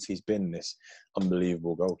decade since he's been this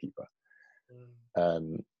unbelievable goalkeeper.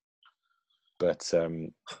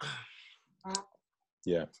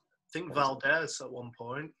 Yeah. I think Valdez at one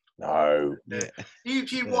point. No.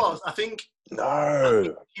 He was. I think. No. I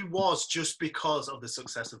think he was just because of the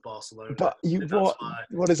success of Barcelona. But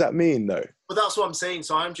what does that mean, though? But that's what I'm saying.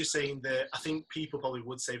 So I'm just saying that I think people probably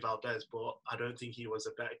would say Valdez, but I don't think he was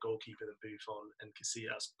a better goalkeeper than Buffon and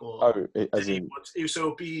Casillas. But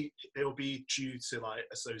it'll be due to like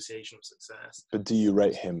association of success. But do you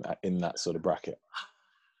rate him in that sort of bracket?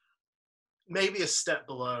 maybe a step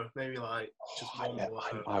below, maybe like just one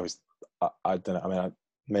below. I don't know. I mean,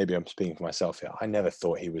 maybe I'm speaking for myself here. I never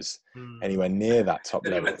thought he was Hmm. anywhere near that top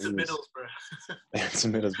Then he level. went to Middlesbrough. He went to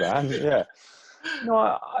Middlesbrough, and yeah.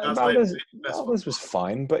 No, That's like the best Valdez was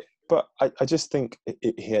fine, but I just think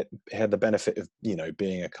he had the benefit of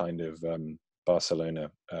being a kind of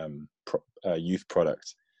Barcelona youth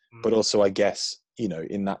product, but also I guess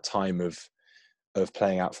in that time of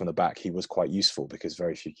playing out from the back, he was quite useful because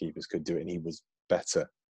very few keepers could do it, and he was better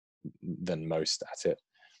than most at it.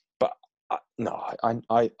 But I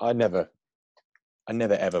never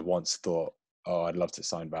ever once thought, oh, I'd love to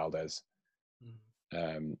sign Valdez.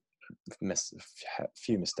 A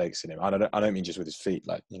few mistakes in him. I don't mean just with his feet,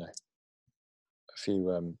 like a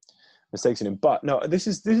few mistakes in him. But no, this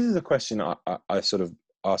is a question I sort of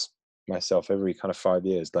ask myself every kind of 5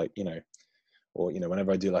 years, like or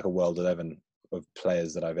whenever I do like a World 11 of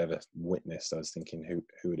players that I've ever witnessed, I was thinking who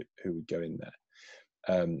would go in there.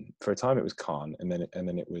 For a time it was Khan, and then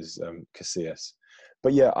it was Casillas.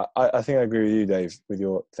 But yeah, I think I agree with you, Dave, with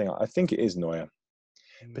your thing. I think it is Neuer,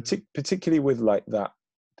 particularly with like that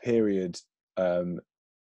period in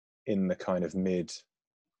the kind of mid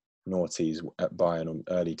noughties at Bayern, or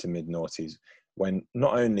early to mid noughties, when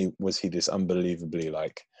not only was he this unbelievably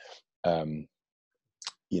like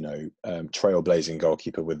trailblazing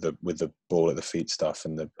goalkeeper with the ball at the feet stuff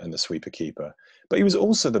and the sweeper keeper, but he was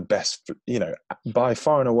also the best, by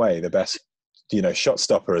far and away the best, shot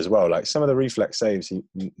stopper as well. Like some of the reflex saves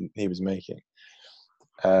he was making,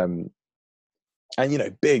 and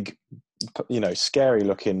big, scary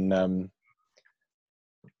looking.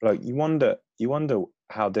 Like you wonder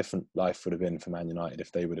how different life would have been for Man United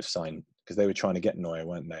if they would have signed, because they were trying to get Neuer,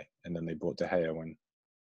 weren't they? And then they bought De Gea when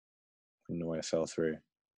Neuer fell through.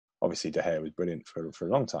 Obviously, De Gea was brilliant for a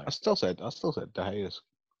long time. I still said De Gea is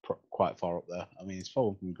quite far up there. I mean, he's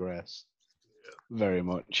fallen from grace very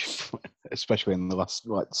much, especially in the last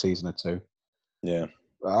season or two. Yeah,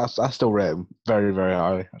 I still rate him very, very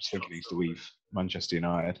highly. I just think he needs to leave Manchester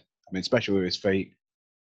United. I mean, especially with his feet.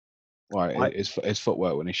 Like his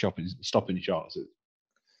footwork when he's stopping shots.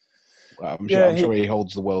 I'm sure he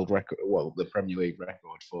holds the world record, the Premier League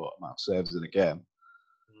record for amount of saves in a game.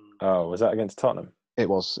 Oh, was that against Tottenham? It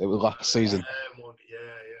was last season.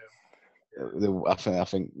 I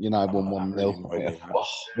think United won 1-0.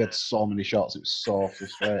 We had so many shots; it was so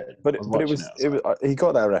frustrating. But it was he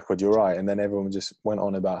got that record. You're right, and then everyone just went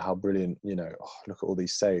on about how brilliant. Look at all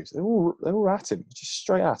these saves. They were at him, just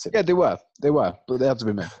straight at him. Yeah, they were, but they had to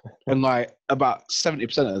be made. And like about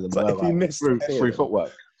 70% of them were if you missed through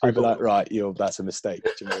footwork. I'd be like, right, that's a mistake.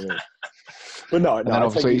 Do you know what I mean? But no, and then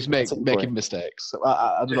obviously he's making mistakes. So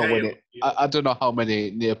I don't know I don't know how many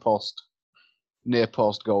near post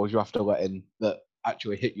goals you have to let in that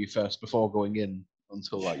actually hit you first before going in,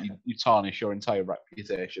 until like you tarnish your entire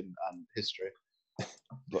reputation and history.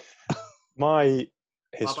 But my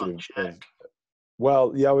history of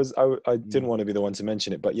I didn't want to be the one to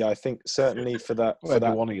mention it, but yeah, I think certainly for that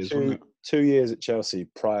 2 years at Chelsea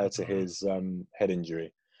prior to his head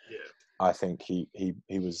injury, I think he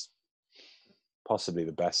was possibly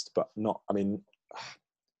the best, but not. I mean,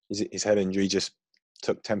 his head injury just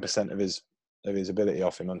took 10% of his ability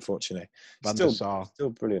off him, unfortunately.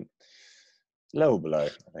 Still brilliant. Level below,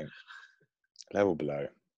 I think. Level below.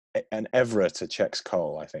 And Evra to Cech's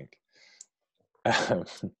Cole, I think.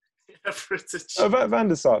 Van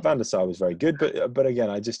der Sar was very good, but again,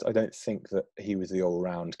 I don't think that he was the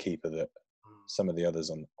all-round keeper that some of the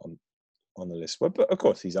others on the list were. But of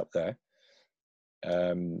course, he's up there.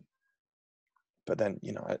 But then,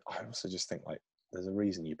 I also just think like there's a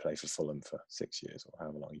reason you play for Fulham for 6 years or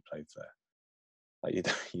however long you played there. Like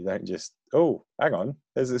you don't just, oh, hang on,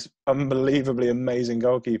 there's this unbelievably amazing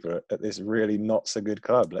goalkeeper at this really not so good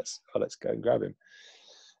club. Let's go and grab him.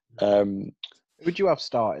 Who would you have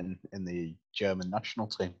starting in the German national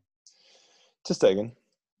team? Ter Stegen.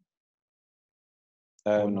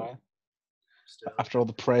 After all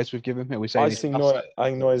the praise we've given him, we say I think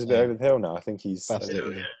Neuer's a bit over the hill now. I think he's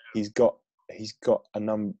got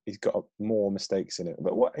more mistakes in it.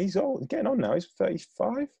 But what, he's getting on now. He's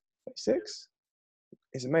 35, 36.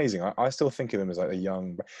 It's amazing. I still think of him as like a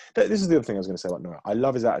young. This is the other thing I was going to say about Neuer. I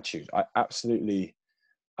love his attitude. I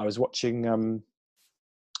was watching the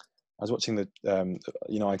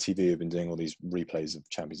ITV have been doing all these replays of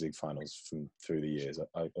Champions League finals from through the years.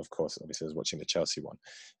 Obviously I was watching the Chelsea one,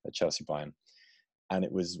 Chelsea Bayern, and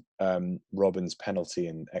it was Robben's penalty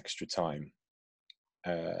in extra time,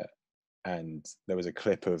 and there was a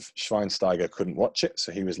clip of Schweinsteiger couldn't watch it,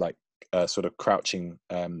 so he was like sort of crouching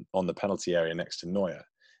on the penalty area next to Neuer,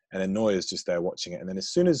 and then Neuer's just there watching it, and then as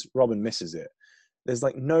soon as Robben misses it, there's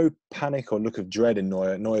like no panic or look of dread in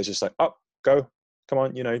Neuer. Neuer's just like, up, go, come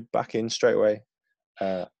on, back in straight away.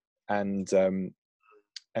 And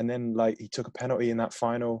then like he took a penalty in that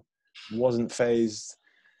final, wasn't phased.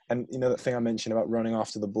 And that thing I mentioned about running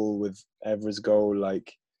after the ball with Evra's goal,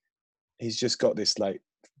 like he's just got this like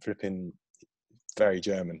flipping very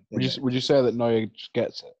German. Would you say that Neuer just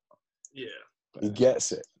gets it? Yeah. He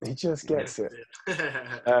gets it. He just gets it.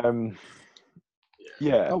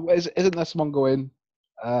 Yeah. Oh, isn't there some ongoing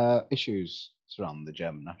issues surrounding the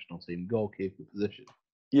German national team goalkeeper position?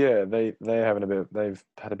 Yeah, they've had a bit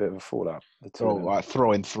of a fallout. They're all like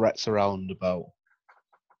throwing threats around about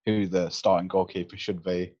who the starting goalkeeper should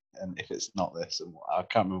be, and if it's not this, and I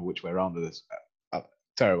can't remember which way around it is.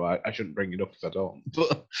 Terrible. I shouldn't bring it up if I don't.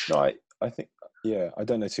 But no, I think I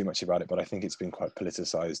don't know too much about it, but I think it's been quite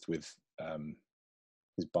politicized with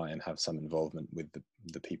does Bayern have some involvement with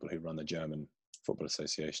the people who run the German Football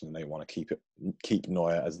Association, and they want to keep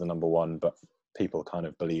Neuer as the number one, but people kind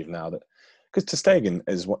of believe now that because ter Stegen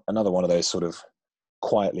is another one of those sort of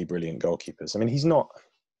quietly brilliant goalkeepers. I mean, he's not.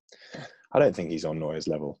 I don't think he's on Neuer's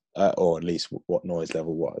level, or at least what Neuer's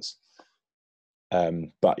level was.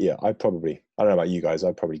 But yeah, I don't know about you guys,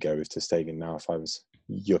 I'd probably go with ter Stegen now if I was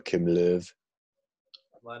Joachim Löw.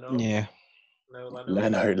 Leno? Yeah. No,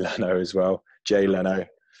 Leno. Leno as well. Jay Leno.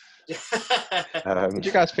 What do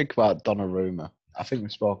you guys think about Donnarumma? I think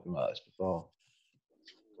we've spoken about this before.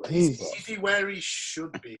 Is he where he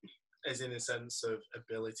should be, as in a sense of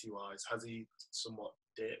ability-wise? Has he somewhat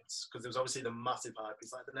dipped? Because there was obviously the massive hype.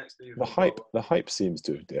 He's like the next dude. The hype seems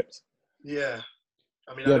to have dipped. Yeah.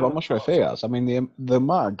 I mean, but I'm not sure if he has. I mean, the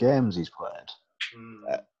amount of games he's played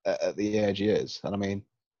at the age he is, and I mean,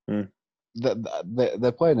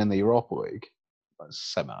 they're playing in the Europa League,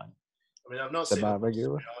 semi. I mean, I've not seen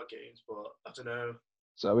regular games, but I don't know.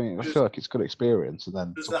 So I mean, I feel like it's good experience, and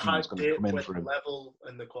then does the hype dip come in when for the him. level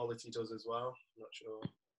and the quality does as well? I'm not sure. Is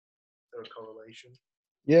there a correlation?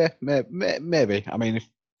 Yeah, maybe. I mean,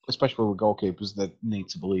 especially with goalkeepers, they need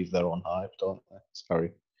to believe they're on hype, don't they?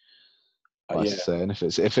 Sorry. Saying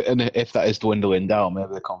if that is dwindling down,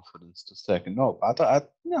 maybe the confidence just taken up. I don't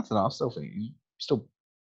know. I still think he's still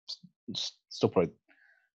probably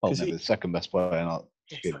maybe the second best player. I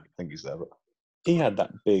think he's there, but he had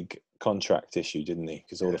that big contract issue, didn't he?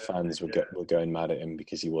 Because all the fans were going mad at him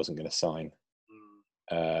because he wasn't going to sign.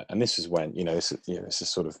 And this was when this is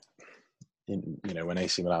sort of when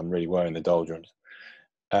AC Milan really were in the doldrums.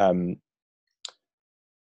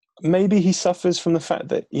 Maybe he suffers from the fact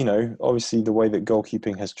that obviously the way that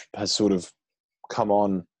goalkeeping has sort of come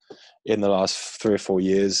on in the last 3 or 4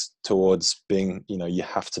 years towards being you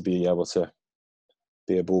have to be able to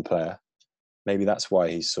be a ball player. Maybe that's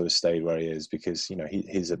why he's sort of stayed where he is, because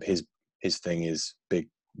his thing is big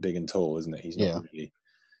and tall, isn't it? He's not really.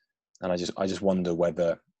 And I just wonder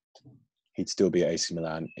whether he'd still be at AC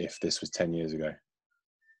Milan if this was 10 years ago,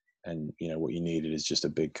 and what you needed is just a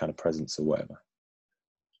big kind of presence or whatever.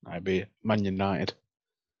 I'd be Man United.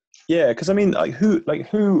 Yeah, because I mean,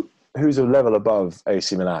 who's a level above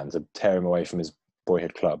AC Milan to tear him away from his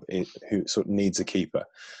boyhood club? Who sort of needs a keeper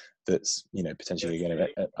that's potentially going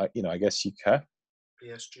to I guess you can.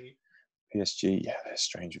 PSG, yeah, they're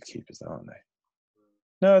strange with keepers, though, aren't they?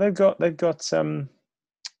 No, they've got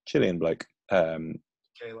Chilean bloke,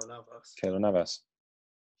 Keylor Navas,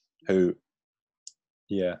 who,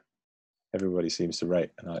 yeah, everybody seems to rate,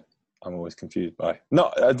 and I'm always confused by.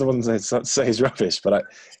 Not I don't want to say he's rubbish, but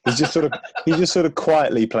he's just sort of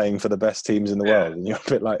quietly playing for the best teams in the world, and you're a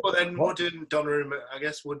bit like. Well, then wouldn't Donnarumma? I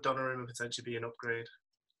guess would Donnarumma potentially be an upgrade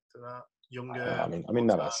to that younger? I mean,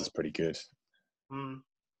 Navas is pretty good.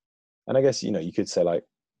 And I guess you could say like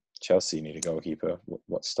Chelsea need a goalkeeper.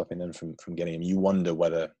 What's stopping them from getting him? You wonder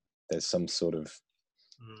whether there's some sort of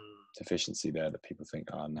deficiency there that people think,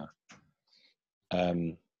 no.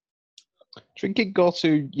 Do you think he'd go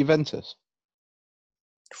to Juventus?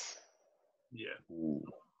 Yeah. Ooh.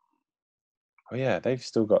 Oh yeah, they've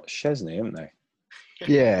still got Szczesny, haven't they?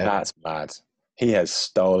 Yeah, that's mad. He has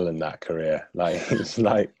stolen that career. It's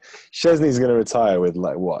like Szczesny's going to retire with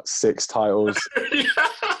 6 titles,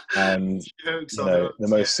 and the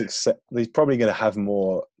most success. He's probably going to have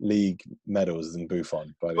more league medals than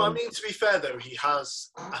Buffon. Well, I mean, to be fair though, he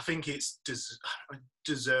has. I think it's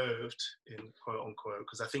deserved in quote unquote,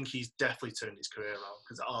 because I think he's definitely turned his career around.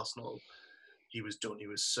 Because at Arsenal, he was done. He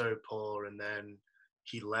was so poor, and then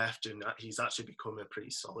he left, and he's actually become a pretty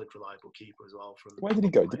solid, reliable keeper as well. Where did he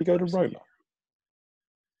go? Did he go to Roma?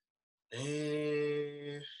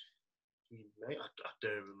 I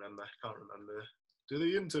don't remember. I can't remember. Do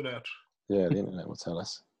the internet? Yeah, the internet will tell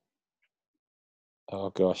us. Oh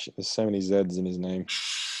gosh, there's so many Z's in his name.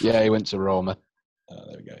 Yeah, he went to Roma. Oh,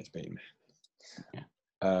 there we go. He's beaten me.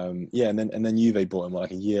 Yeah, and then Juve bought him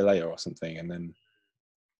like a year later or something, and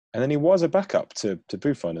then he was a backup to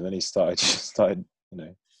Buffon, and then he started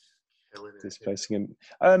displacing him.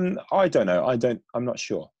 I don't know. I'm not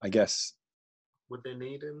sure. I guess. Would they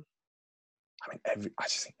need him? I mean, I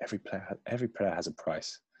just think every player has a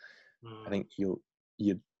price. I think you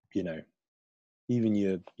know, even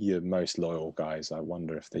your most loyal guys, I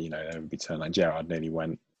wonder if they would be turned. Like Gerrard nearly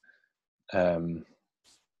went. Do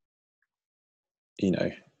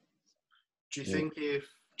you think if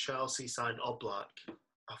Chelsea signed Oblak,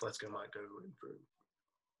 Atletico might go improve?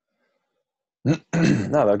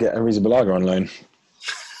 No, they'll get a Balaga on loan.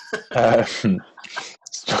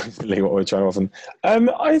 It's really what we're trying to offer them.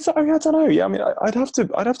 I don't know. Yeah, I mean, I'd have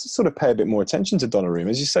to sort of pay a bit more attention to Donnarumma.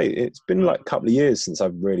 As you say, it's been like a couple of years since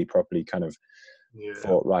I've really properly kind of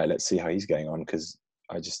thought, right, let's see how he's getting on, because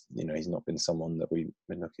I just, he's not been someone that we've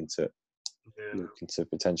been looking to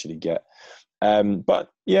potentially get. But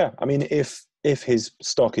yeah, I mean, if his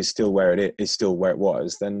stock is still where it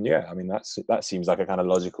was, then yeah, I mean, that seems like a kind of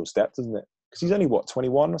logical step, doesn't it? Because he's only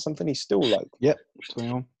 21 or something. He's still like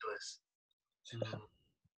 21.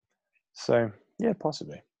 So yeah,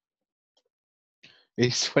 possibly.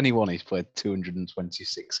 He's 21. He's played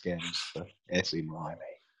 226 games for AC Milan.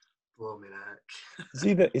 Is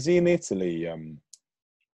he in the Italy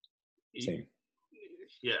team?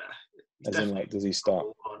 Yeah. As in, like, does he start?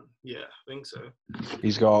 Yeah, I think so.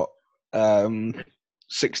 He's got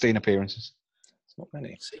 16 appearances. It's not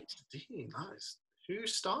many. 16, nice. Who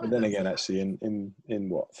started? But then again, actually, in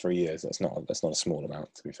what, 3 years? That's not a small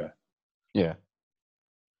amount, to be fair. Yeah.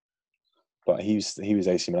 But he was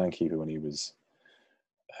AC Milan keeper when he was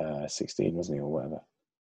 16, wasn't he, or whatever?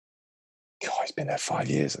 God, he's been there 5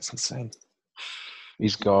 years. That's insane.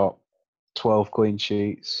 He's got 12 clean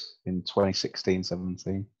sheets in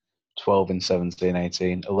 2016-17, 12 in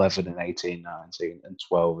 17-18, 11 in 18-19, and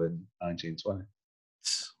 12 in 19-20.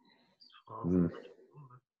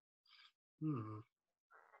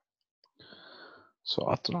 So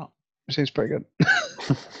I don't know. It seems pretty good.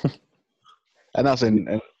 And that's in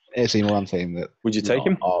an AC Milan team that... Would you take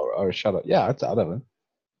him? Or a shadow. Yeah, I'd have him.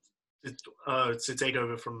 To take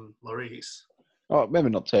over from Lloris. Oh, maybe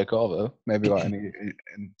not take over. Maybe like in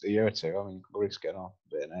a year or two. I mean, Lloris getting on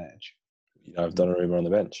a bit in age. I've Donnarumma on the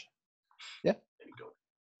bench. Yeah. There you go.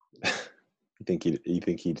 You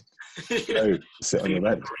think he'd go sit on your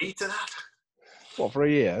bench? Agree to that? What, for a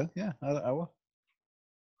year? Yeah, I will.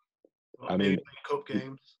 Well, maybe cup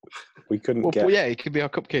games. We couldn't get... Yeah, he could be our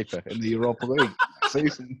cup keeper in the Europa League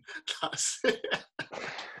season. That's it.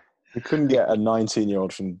 We couldn't get a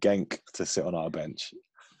 19-year-old from Genk to sit on our bench.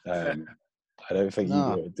 I don't think you'd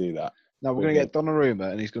be able to do that. No, we're going to get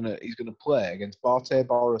Donnarumma, and he's going to play against Bate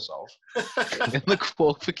Borisov in the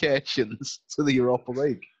qualifications to the Europa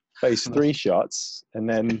League. Face 3 shots and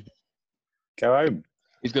then go home.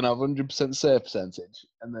 He's going to have 100% save percentage,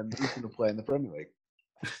 and then he's going to play in the Premier League.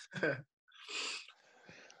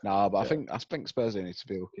 No, but Yeah. I think Spurs need to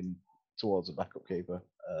be looking towards a backup keeper.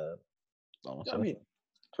 Honestly. I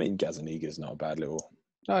mean, Gazzaniga's not a bad little...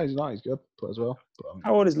 No, he's not. He's good as well. But,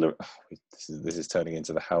 How old is Laurie? This is turning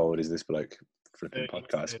into the how old is this bloke flipping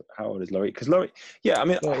podcast. But how old is Laurie? Because Laurie, yeah, I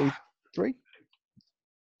mean, 33.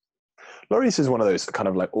 Lloris is one of those kind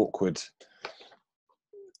of like awkward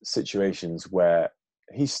situations where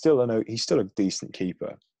he's still a decent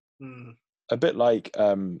keeper. A bit like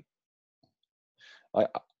I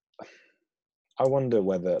wonder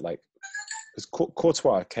whether, like, because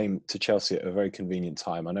Courtois came to Chelsea at a very convenient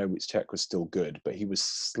time. I know Cech was still good, but he was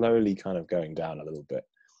slowly kind of going down a little bit.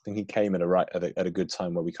 I think he came at a good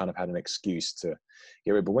time where we kind of had an excuse to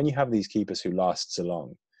get rid. But when you have these keepers who last so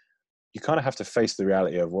long, you kind of have to face the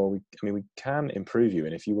reality of, well, we can improve you,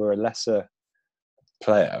 and if you were a lesser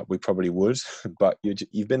player, we probably would. But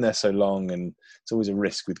you've been there so long, and it's always a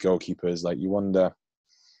risk with goalkeepers. Like, you wonder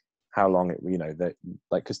how long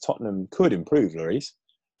because Tottenham could improve Lloris,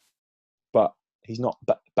 but he's not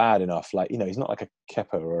bad enough. Like, he's not like a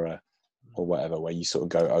Kepa or whatever, where you sort of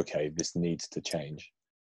go, okay, this needs to change.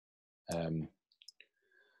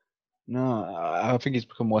 No, I think he's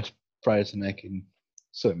become less prior to making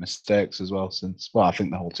certain mistakes as well. I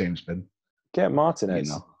think the whole team's been. Get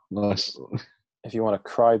Martinez, less. if you want a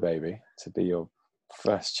crybaby to be your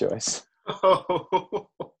first choice.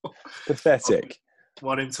 Pathetic.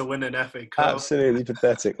 Want him to win an FA Cup. Absolutely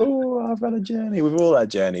pathetic. Oh, I've had a journey. We've all had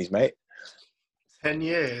journeys, mate. 10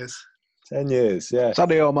 years. 10 years, yeah.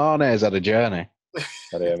 Sadio Mane's had a journey.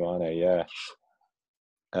 Sadio Mane, yeah.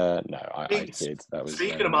 No, I kid. That was.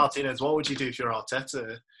 Speaking of Martinez, what would you do if you're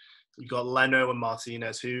Arteta? You got Leno and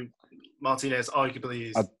Martinez, who Martinez arguably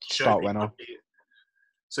is. I'd start Leno.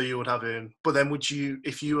 So you would have him. But then would you,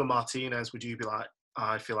 if you were Martinez, would you be like,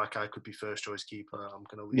 I feel like I could be first choice keeper. I'm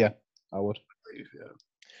going to leave. Yeah, I would. Yeah.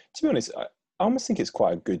 To be honest, I almost think it's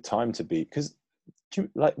quite a good time to be, because do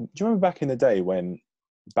you remember back in the day when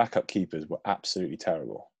backup keepers were absolutely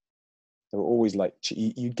terrible? They were always like,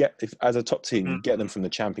 you get, if as a top team, you get them from the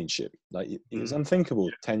championship. Like it was unthinkable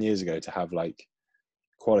 10 years ago to have like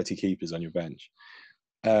quality keepers on your bench.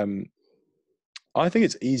 I think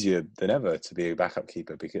it's easier than ever to be a backup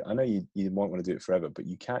keeper, because I know you won't want to do it forever, but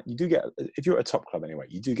you do get, if you're at a top club anyway,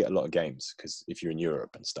 you do get a lot of games, because if you're in Europe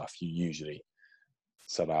and stuff, you usually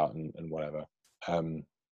sub out and whatever.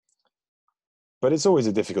 But it's always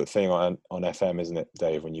a difficult thing on FM, isn't it,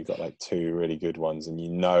 Dave, when you've got like two really good ones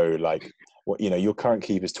and like what, your current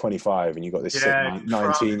keeper's 25 and you've got this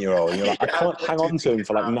 19-year-old and you're like, I can't hang on to him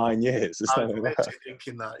for like 9 years. It's I'm not literally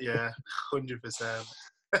thinking that, 100%.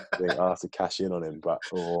 I have to cash in on him, but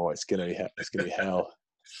it's gonna be hell.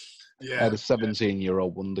 I had a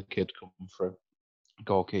 17-year-old wonder kid come through,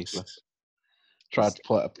 goalkeeper. Tried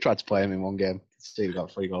to play him in one game. See, he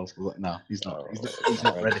got 3 goals. I was like, no, he's not. He's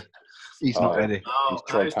not ready. He's not ready.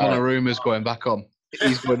 Donnarumma's going back on.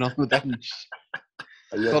 He's going on the bench.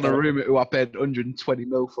 Donnarumma, who I paid 120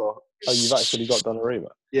 mil for. Oh, you've actually got Donnarumma?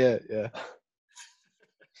 Yeah.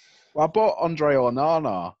 Well, I bought Andre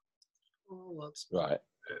Onana. Oh, that's right.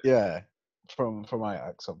 Yeah, from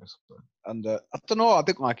Ajax, obviously. And I don't know. I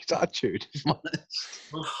didn't like his attitude. If I'm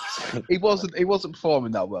honest. He wasn't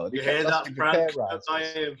performing that well. He kept asking for pay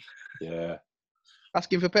rises. Yeah.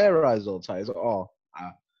 Asking for pay rises all the time. He's like,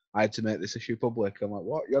 I had to make this issue public. I'm like,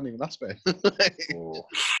 what? You haven't even asked me.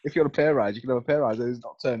 If you want a pay rise, you can have a pay rise. He's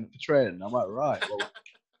not turning up for training. I'm like, right, well,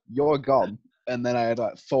 you're gone. And then I had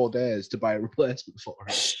like 4 days to buy a replacement for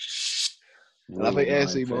him. And I think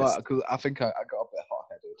AC, because I think I got a bit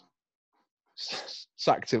hot-headed.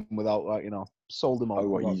 Sacked him without, sold him on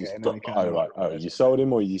without getting any kind of... Oh, you sold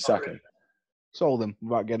him or you sack him? Sold him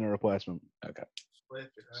without getting a replacement. Okay.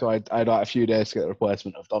 So I had like a few days to get the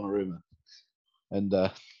replacement of Donnarumma. And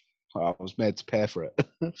I was made to pay for it.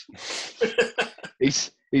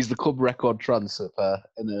 He's the club record transfer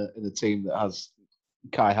in a team that has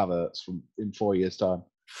Kai Havertz in 4 years' time,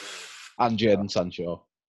 and Jadon Sancho.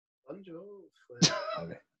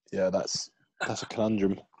 Yeah, that's a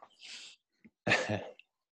conundrum.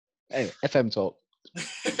 Anyway, FM talk.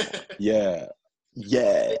 Yeah.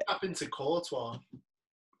 What happened to Courtois?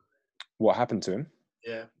 What happened to him?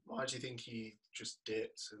 Yeah, why do you think he just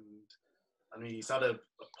dipped? And I mean, he's had a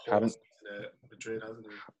poor season at Madrid, hasn't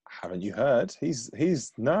he? Haven't you heard?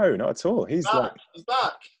 He's no, not at all. He's back.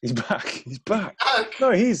 He's back.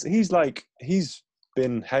 No, he's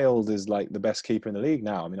been hailed as like the best keeper in the league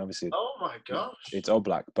now. I mean, obviously. Oh my gosh. It's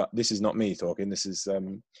Oblak, but this is not me talking. This is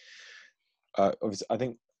obviously. I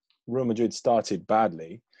think Real Madrid started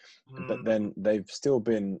badly, but then they've still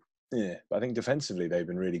been. Yeah, but I think defensively they've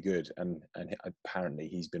been really good, and apparently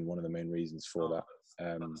he's been one of the main reasons for that.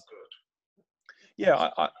 That's good. Yeah,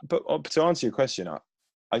 but to answer your question,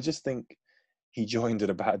 I just think he joined at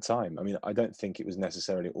a bad time. I mean, I don't think it was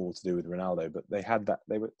necessarily all to do with Ronaldo, but they had that.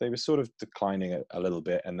 They were sort of declining a little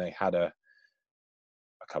bit, and they had a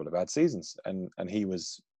couple of bad seasons, and he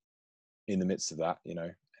was in the midst of that,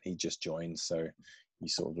 and he just joined, so you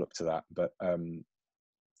sort of look to that. But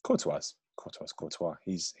Courtois.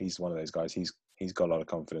 He's one of those guys. He's got a lot of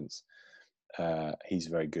confidence. He's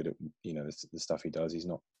very good at the stuff he does. He's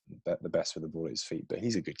not the best with the ball at his feet, but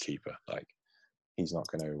he's a good keeper. Like he's not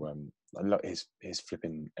going to his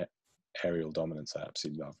flipping aerial dominance. I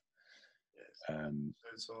absolutely love.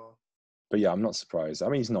 But yeah, I'm not surprised. I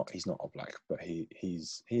mean, he's not Oblak, but he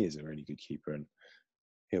is a really good keeper, and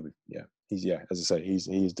he'll be as I say,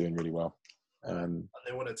 he is doing really well. And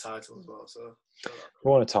they won a title as well, so they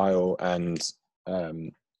won a title, and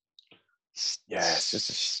it's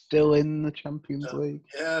just still in the Champions League.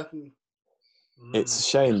 Yeah, it's a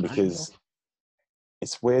shame because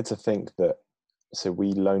it's weird to think that. So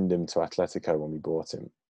we loaned him to Atletico when we bought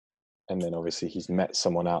him, and then obviously he's met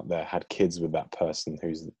someone out there, had kids with that person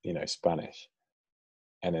who's Spanish,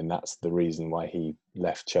 and then that's the reason why he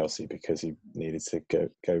left Chelsea, because he needed to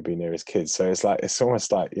go be near his kids. So it's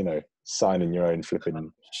almost like signing your own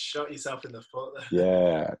flipping. Shot yourself in the foot there.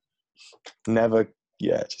 Yeah, never.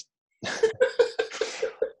 Yeah, just.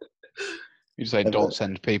 You say don't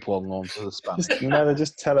send people on loan to the Spanish.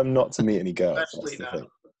 Just tell them not to meet any girls. Especially now.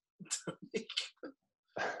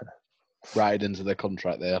 Right into their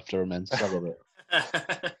contract, they have to remain celibate.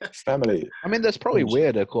 Family. I mean, there's probably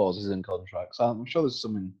weirder clauses in contracts. I'm sure there's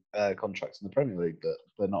some in contracts in the Premier League that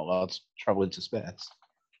they're not allowed to travel into space.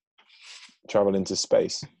 Travel into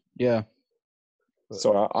space? Yeah.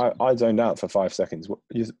 Sorry, I zoned out for 5 seconds. What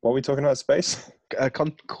are we talking about? Space?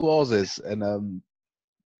 Clauses in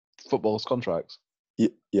football's contracts.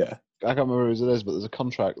 Yeah. I can't remember who it is, but there's a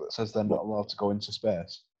contract that says they're not allowed to go into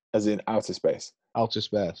space. As in outer space? Outer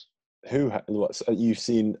space. You've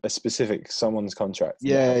seen a specific someone's contract?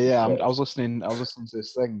 Yeah. I was listening to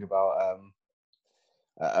this thing about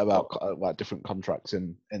like different contracts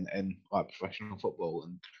in like professional football,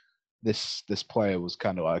 and this player was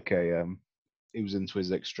kind of like he was into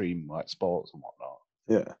his extreme like sports and whatnot.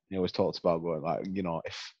 Yeah. He always talks about going like,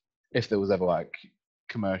 if there was ever like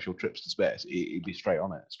commercial trips to space, he'd be straight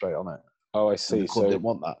on it. Oh, I see. And the club didn't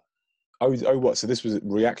want that. Oh, what? So this was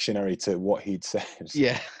reactionary to what he'd said.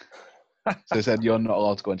 Yeah. So he said you're not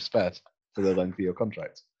allowed to go into space for the length of your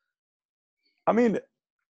contract. I mean,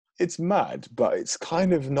 it's mad, but it's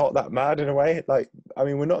kind of not that mad in a way. Like, I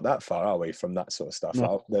mean, we're not that far, are we, from that sort of stuff?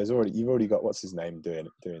 No. You've already got what's his name doing.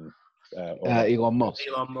 Elon Musk.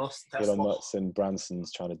 Elon Musk and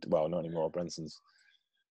Branson's trying to. Well, not anymore. Branson's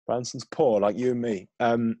poor, like you and me.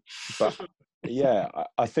 But yeah,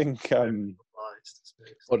 I think.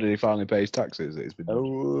 What did he finally pay his taxes? It's been.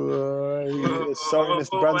 Sorry,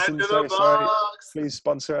 Mr. Branson. Sorry. Please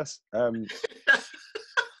sponsor us.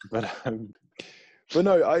 But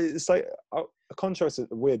no, it's like contracts are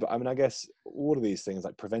weird. But I mean, I guess all of these things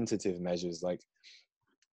like preventative measures, like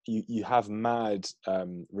you have mad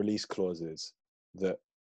release clauses that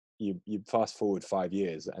you fast forward 5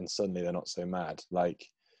 years and suddenly they're not so mad. Like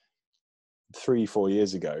 3-4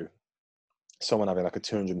 years ago, someone having like a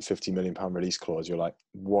 £250 million release clause, you're like,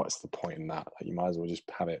 what's the point in that? Like, you might as well just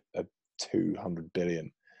have it at 200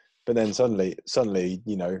 billion. But then suddenly,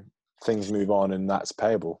 things move on and that's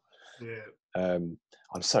payable. Yeah. I'm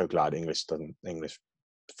so glad English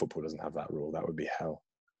football doesn't have that rule. That would be hell.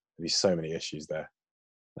 There'd be so many issues there.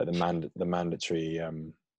 Like the mandatory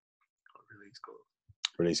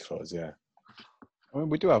release clause. Yeah. I mean,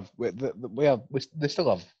 we they still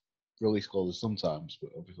have release clauses sometimes,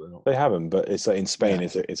 but obviously not. They haven't, but it's like in Spain,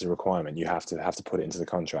 it's a requirement. You have to put it into the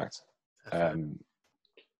contract. And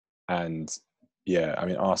yeah, I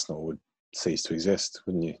mean, Arsenal would cease to exist,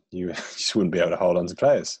 wouldn't you? You just wouldn't be able to hold on to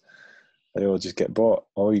players. They all just get bought.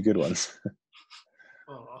 All you good ones.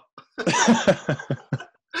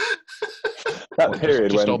 That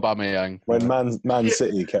period when Man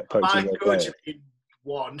City kept poaching their players.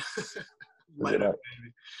 One.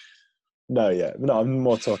 No, I'm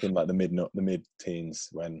more talking like the mid-teens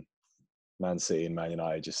when Man City and Man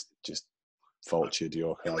United just vultured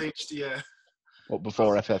your club. Yeah. What,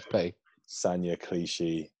 before FFP? Sanya,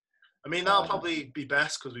 Clichy. I mean, that'll probably be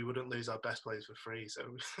best because we wouldn't lose our best players for free, so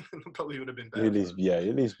it probably would have been better. At least be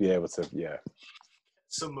able to,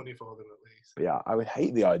 some money for them at least. But yeah, I would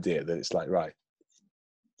hate the idea that it's like, right,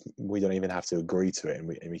 we don't even have to agree to it, and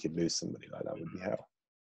we could lose somebody. Like, that would be hell.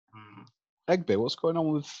 Egby, what's going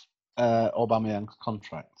on with Aubameyang's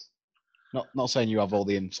contract? Not saying you have all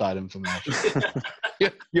the inside information. You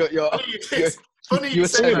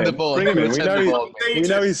attend the board. Bring him in. We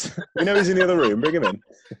know he's in the other room. Bring him in.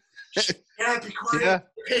 Yeah, be quiet.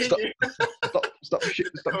 Yeah. Stop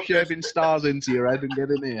shaving stars into your head and get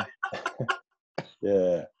in here.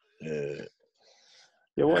 Yeah.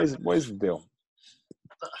 What is the deal?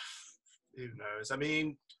 Who knows? I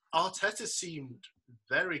mean, Arteta seemed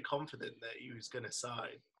very confident that he was going to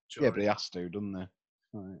sign. Yeah, but he has to, doesn't he?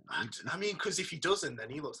 Right. I mean, because if he doesn't, then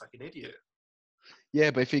he looks like an idiot.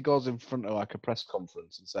 Yeah, but if he goes in front of like a press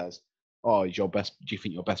conference and says, "Oh, do you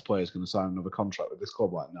think your best player is going to sign another contract with this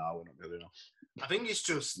club?" Like, no, we're not good enough. I think it's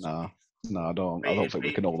just no, I don't think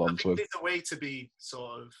we can hold on to him. There's a way to be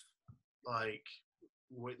sort of like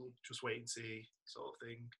just wait and see sort of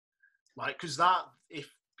thing, like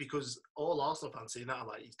because all Arsenal fans saying that are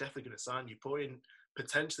like, he's definitely going to sign. You're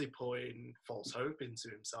potentially putting false hope into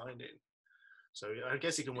him signing. So I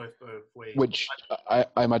guess he can work both ways. Which I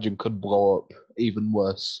imagine could blow up even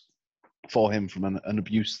worse for him from an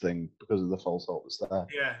abuse thing because of the false hope that's there.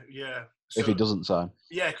 Yeah. If he doesn't sign.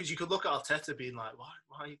 Yeah, because you could look at Arteta being like,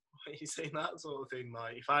 why are you saying that sort of thing?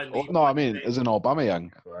 Like, if I leave... No, I mean, as in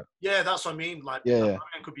Aubameyang. Right? Yeah, that's what I mean. Like,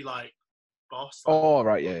 Aubameyang could be like, boss. Like,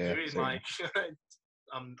 right, yeah. Like,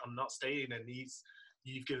 I'm not staying, and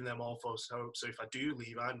you've given them all false hope. So if I do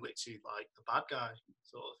leave, I'm literally like the bad guy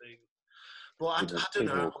sort of thing. But I don't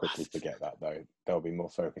know. People will quickly forget that, though. They'll be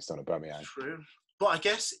more focused on Aubameyang. True. But I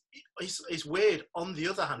guess it's weird. On the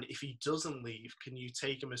other hand, if he doesn't leave, can you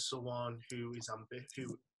take him as someone who is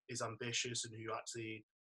ambitious and who actually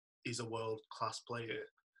is a world-class player?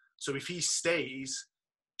 So if he stays,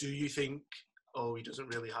 do you think, he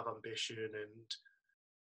doesn't really have ambition and...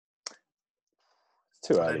 It's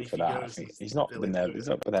too early for that. I think he's not been there. He's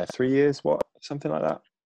not been there 3 years. What? something like that.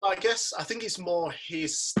 I think it's more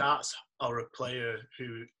his stats are a player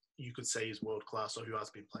who you could say is world class or who has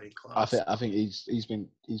been playing class. I think he's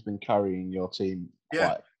been carrying your team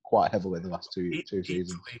quite heavily the last two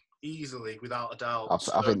seasons. Easily, without a doubt.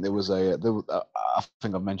 I think there was I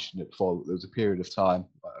think I've mentioned it before. There was a period of time,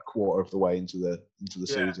 like a quarter of the way into the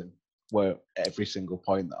season, where every single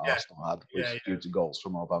point that Arsenal had was due to goals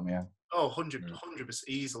from Aubameyang. Oh, 100%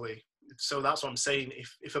 easily. So that's what I'm saying.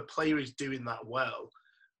 If a player is doing that well,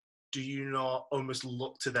 do you not almost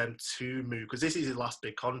look to them to move? Because this is his last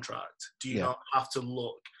big contract. Do you not have to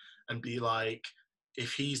look and be like,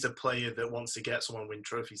 if he's a player that wants to get someone win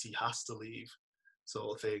trophies, he has to leave,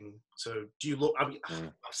 sort of thing. So do you look? I mean,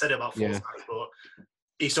 I've said it about 4 times, but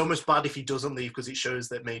it's almost bad if he doesn't leave because it shows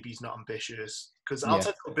that maybe he's not ambitious. Because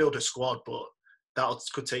Arteta will build a squad, but that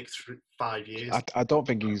could take 5 years. I don't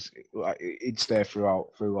think he'd stay through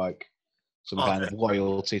like some kind of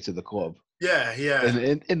loyalty to the club. Yeah.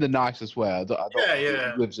 In the nicest way. I don't think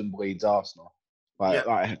he lives and bleeds Arsenal like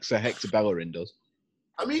Hector Bellerin does.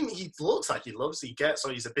 I mean, he looks like he loves it. He gets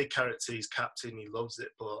on. He's a big character. He's captain. He loves it.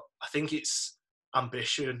 But I think it's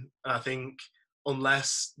ambition. And I think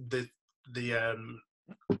unless the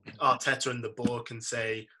Arteta and the board can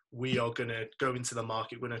say, we are going to go into the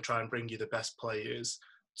market, we're going to try and bring you the best players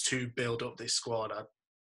to build up this squad,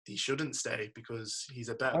 he shouldn't stay because he's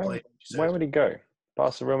a better player. Where would he go?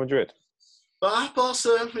 Barca, Real Madrid? But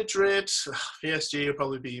Barca, Madrid,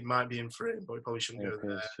 PSG might be in for him, but he probably shouldn't go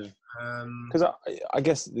there. Because I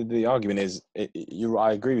guess the argument is,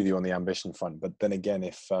 I agree with you on the ambition front, but then again,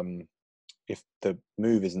 if the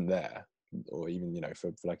move isn't there, or even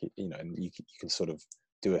for like and you can sort of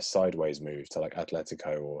do a sideways move to like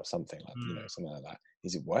Atletico or something like something like that,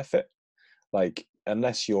 is it worth it? Like,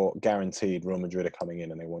 unless you're guaranteed Real Madrid are coming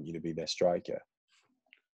in and they want you to be their striker.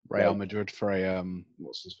 Real Madrid for a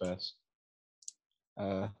what's his face?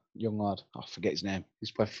 Young lad. I forget his name.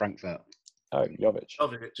 He's played Frankfurt. Oh, Jovic.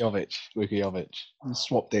 Luka Jovic.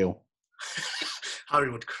 Swap deal. Harry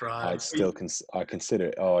would cry. I consider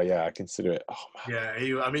it. Oh yeah, I consider it. Oh man.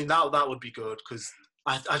 Yeah, I mean that would be good because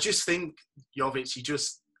I just think Jovic.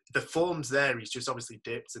 The form's there. He's just obviously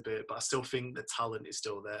dipped a bit, but I still think the talent is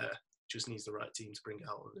still there. Just needs the right team to bring it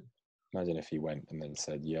out of him. Imagine if he went and then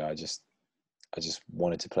said, "Yeah, I just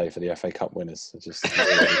wanted to play for the FA Cup winners." That is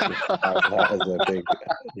a big,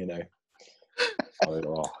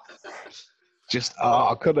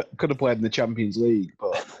 I could have played in the Champions League,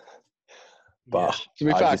 but to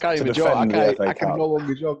be fair, I can't even joke. I can no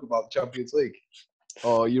longer joke about the Champions League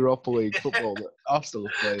or Europa League football that Arsenal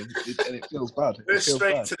are playing, and it feels bad. We're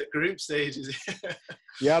straight to the group stages.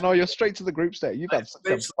 Yeah, no, you're straight to the group stage. You've had such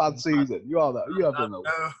a bad season. You are that. You have done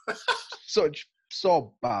that.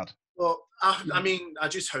 So bad. Well, I mean, I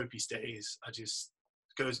just hope he stays.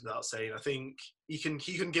 Goes without saying. I think he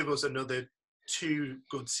can give us another 2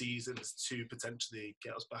 good seasons to potentially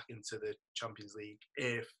get us back into the Champions League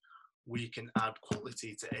if we can add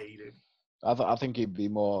quality to aid him. I think it'd be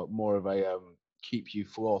more of a keep you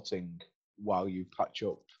floating while you patch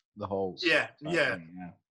up the holes. Yeah.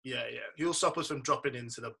 He'll stop us from dropping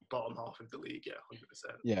into the bottom half of the league. Yeah,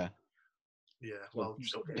 100%. Yeah. Yeah, well,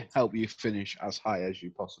 help you finish as high as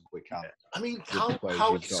you possibly can. Yeah. I mean,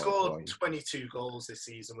 how he scored 22 goals this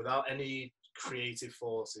season without any creative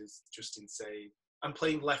force is just insane. And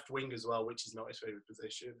playing left wing as well, which is not his favourite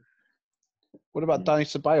position. What about Dani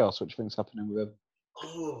Ceballos? Which thing's happening with him?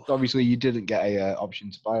 Oh. Obviously, you didn't get a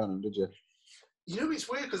option to buy on him, did you? It's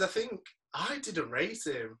weird because I think I didn't rate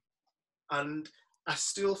him, and I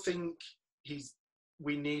still think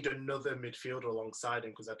we need another midfielder alongside him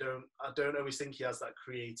because I don't always think he has that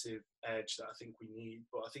creative edge that I think we need.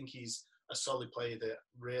 But I think he's a solid player that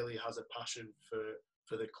really has a passion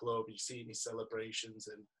for the club. You see in his celebrations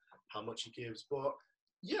and how much he gives. But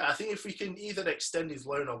yeah, I think if we can either extend his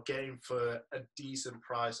loan or get him for a decent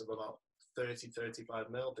price of about 30-35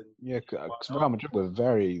 mil, then because Real Madrid were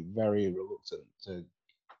very, very reluctant to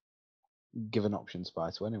give an option to buy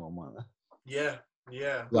to anyone, weren't they? Yeah.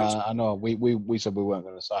 I know. We said we weren't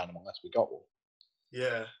going to sign him unless we got one.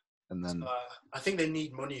 Yeah. And then I think they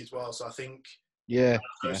need money as well. So I think have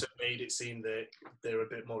made it seem that they're a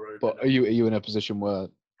bit more open. But are you in a position where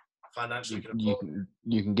financially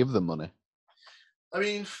you can give them money? I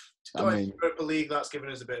mean, going to Europa League, that's given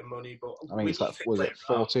us a bit of money, but I mean, it's like, was it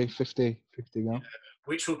 40, 50 now?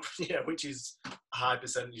 Yeah, which is a high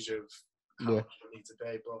percentage of how much we need to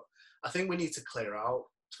pay. But I think we need to clear out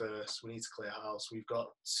first. We need to clear house. We've got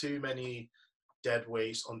too many dead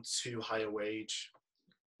weights on too high a wage.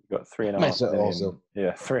 You've got 3.5 million.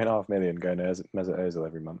 Yeah, 3.5 million going to Mesut Ozil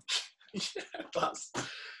every month. Yeah,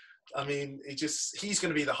 I mean, he's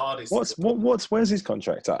going to be the hardest. Where's his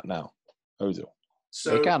contract at now? Ozil.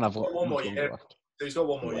 So he can have one more year. So he's got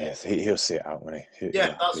one more year. He'll see it out, won't he?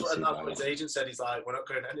 That's what his agent said. He's like, we're not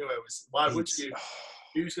going anywhere. Why would you?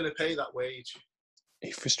 Who's going to pay that wage?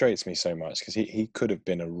 He frustrates me so much because he could have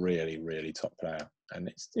been a really, really top player,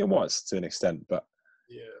 and it was to an extent, but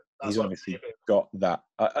he's obviously got that.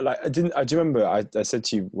 I do remember I said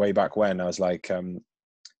to you way back when I was like,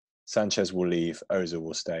 Sanchez will leave, Ozil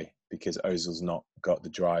will stay because Ozil's not got the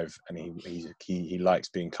drive, and he likes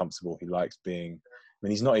being comfortable. He likes being. I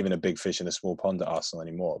mean, he's not even a big fish in a small pond at Arsenal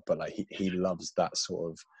anymore, but like he loves that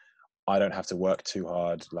sort of. I don't have to work too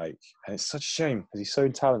hard, and it's such a shame because he's so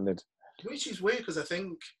talented. Which is weird because I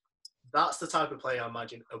think that's the type of player I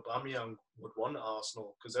imagine Aubameyang would want at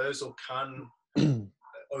Arsenal because Ozil can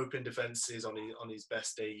open defences on his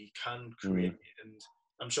best day. He can create, and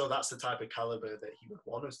I'm sure that's the type of calibre that he would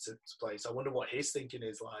want us to play. So I wonder what his thinking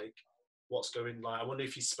is like. I wonder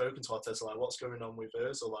if he's spoken to Arteta, like, what's going on with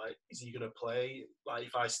Ozil? Like, is he going to play? Like,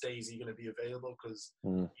 if I stay, is he going to be available? Because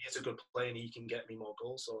he is a good player and he can get me more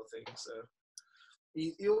goals, sort of thing. So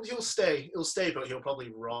he'll stay. He'll stay, but he'll probably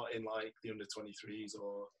rot in, like, the under-23s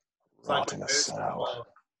or... Rot in the snow.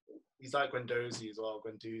 He's like Guendouzi as well,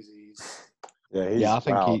 Guendouzi's...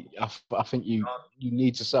 I think you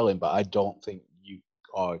need to sell him, but I don't think you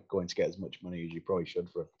are going to get as much money as you probably should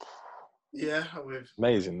for him. Yeah,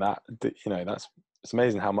 amazing it's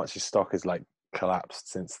amazing how much his stock has like collapsed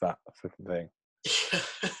since that flipping thing.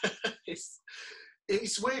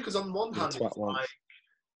 It's weird because on one hand, it's like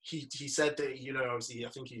he said that obviously I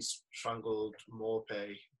think he's strangled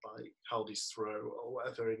Morpay, like held his throat or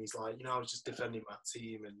whatever, and he's like I was just defending my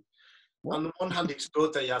team, and on the one hand it's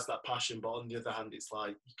good that he has that passion, but on the other hand it's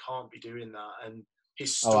like you can't be doing that. And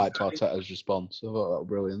his I liked Arteta's response. I thought that was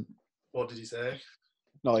brilliant. What did he say?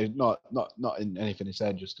 No, not in anything he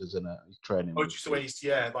said, just as in his training. Oh, just the way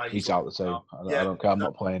he's out the team. I don't care. I'm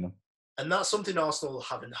not playing him. And that's something Arsenal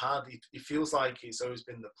haven't had. It feels like it's always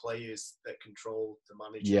been the players that control the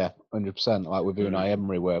manager. Yeah, 100%. Like with Unai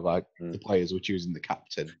Emery, where like the players were choosing the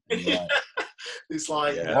captain. It's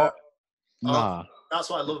like nah.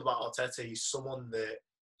 That's what I love about Arteta. He's someone that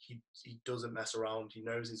he doesn't mess around. He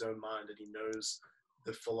knows his own mind and he knows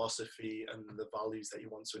the philosophy and the values that he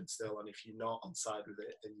wants to instill, and if you're not on side with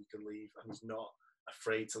it, then you can leave. And he's not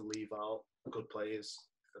afraid to leave out good players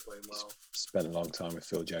if they're playing well. Spent a long time with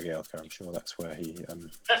Phil Jagielka. I'm sure that's where he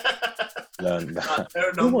learned that.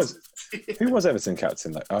 Who was Everton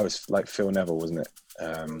captain? It was like Phil Neville, wasn't it?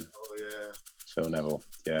 Phil Neville.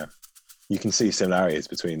 Yeah, you can see similarities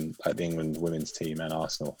between like the England women's team and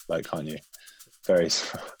Arsenal, like, can't you? Very.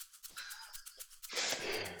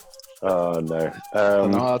 Oh no!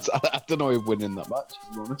 I don't know if winning that match,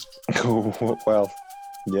 to be honest. Well,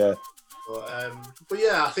 yeah. But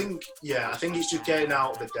I think it's just getting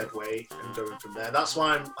out of the dead weight and going from there. That's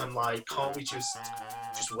why I'm like, can't we just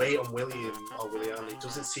wait on Willian or Willian? It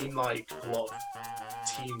doesn't seem like a lot of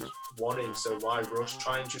teams want him, so why rush?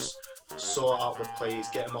 Try and just sort out the players,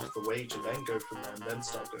 get them off the wage, and then go from there, and then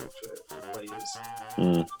start going for players.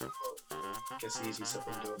 I guess easy said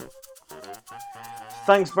than done.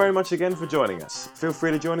 Thanks very much again for joining us. Feel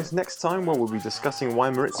free to join us next time when we'll be discussing why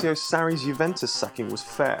Maurizio Sarri's Juventus sacking was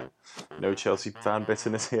fair. No Chelsea fan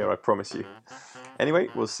bitterness here, I promise you. Anyway,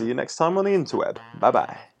 we'll see you next time on the interweb. Bye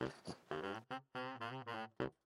bye.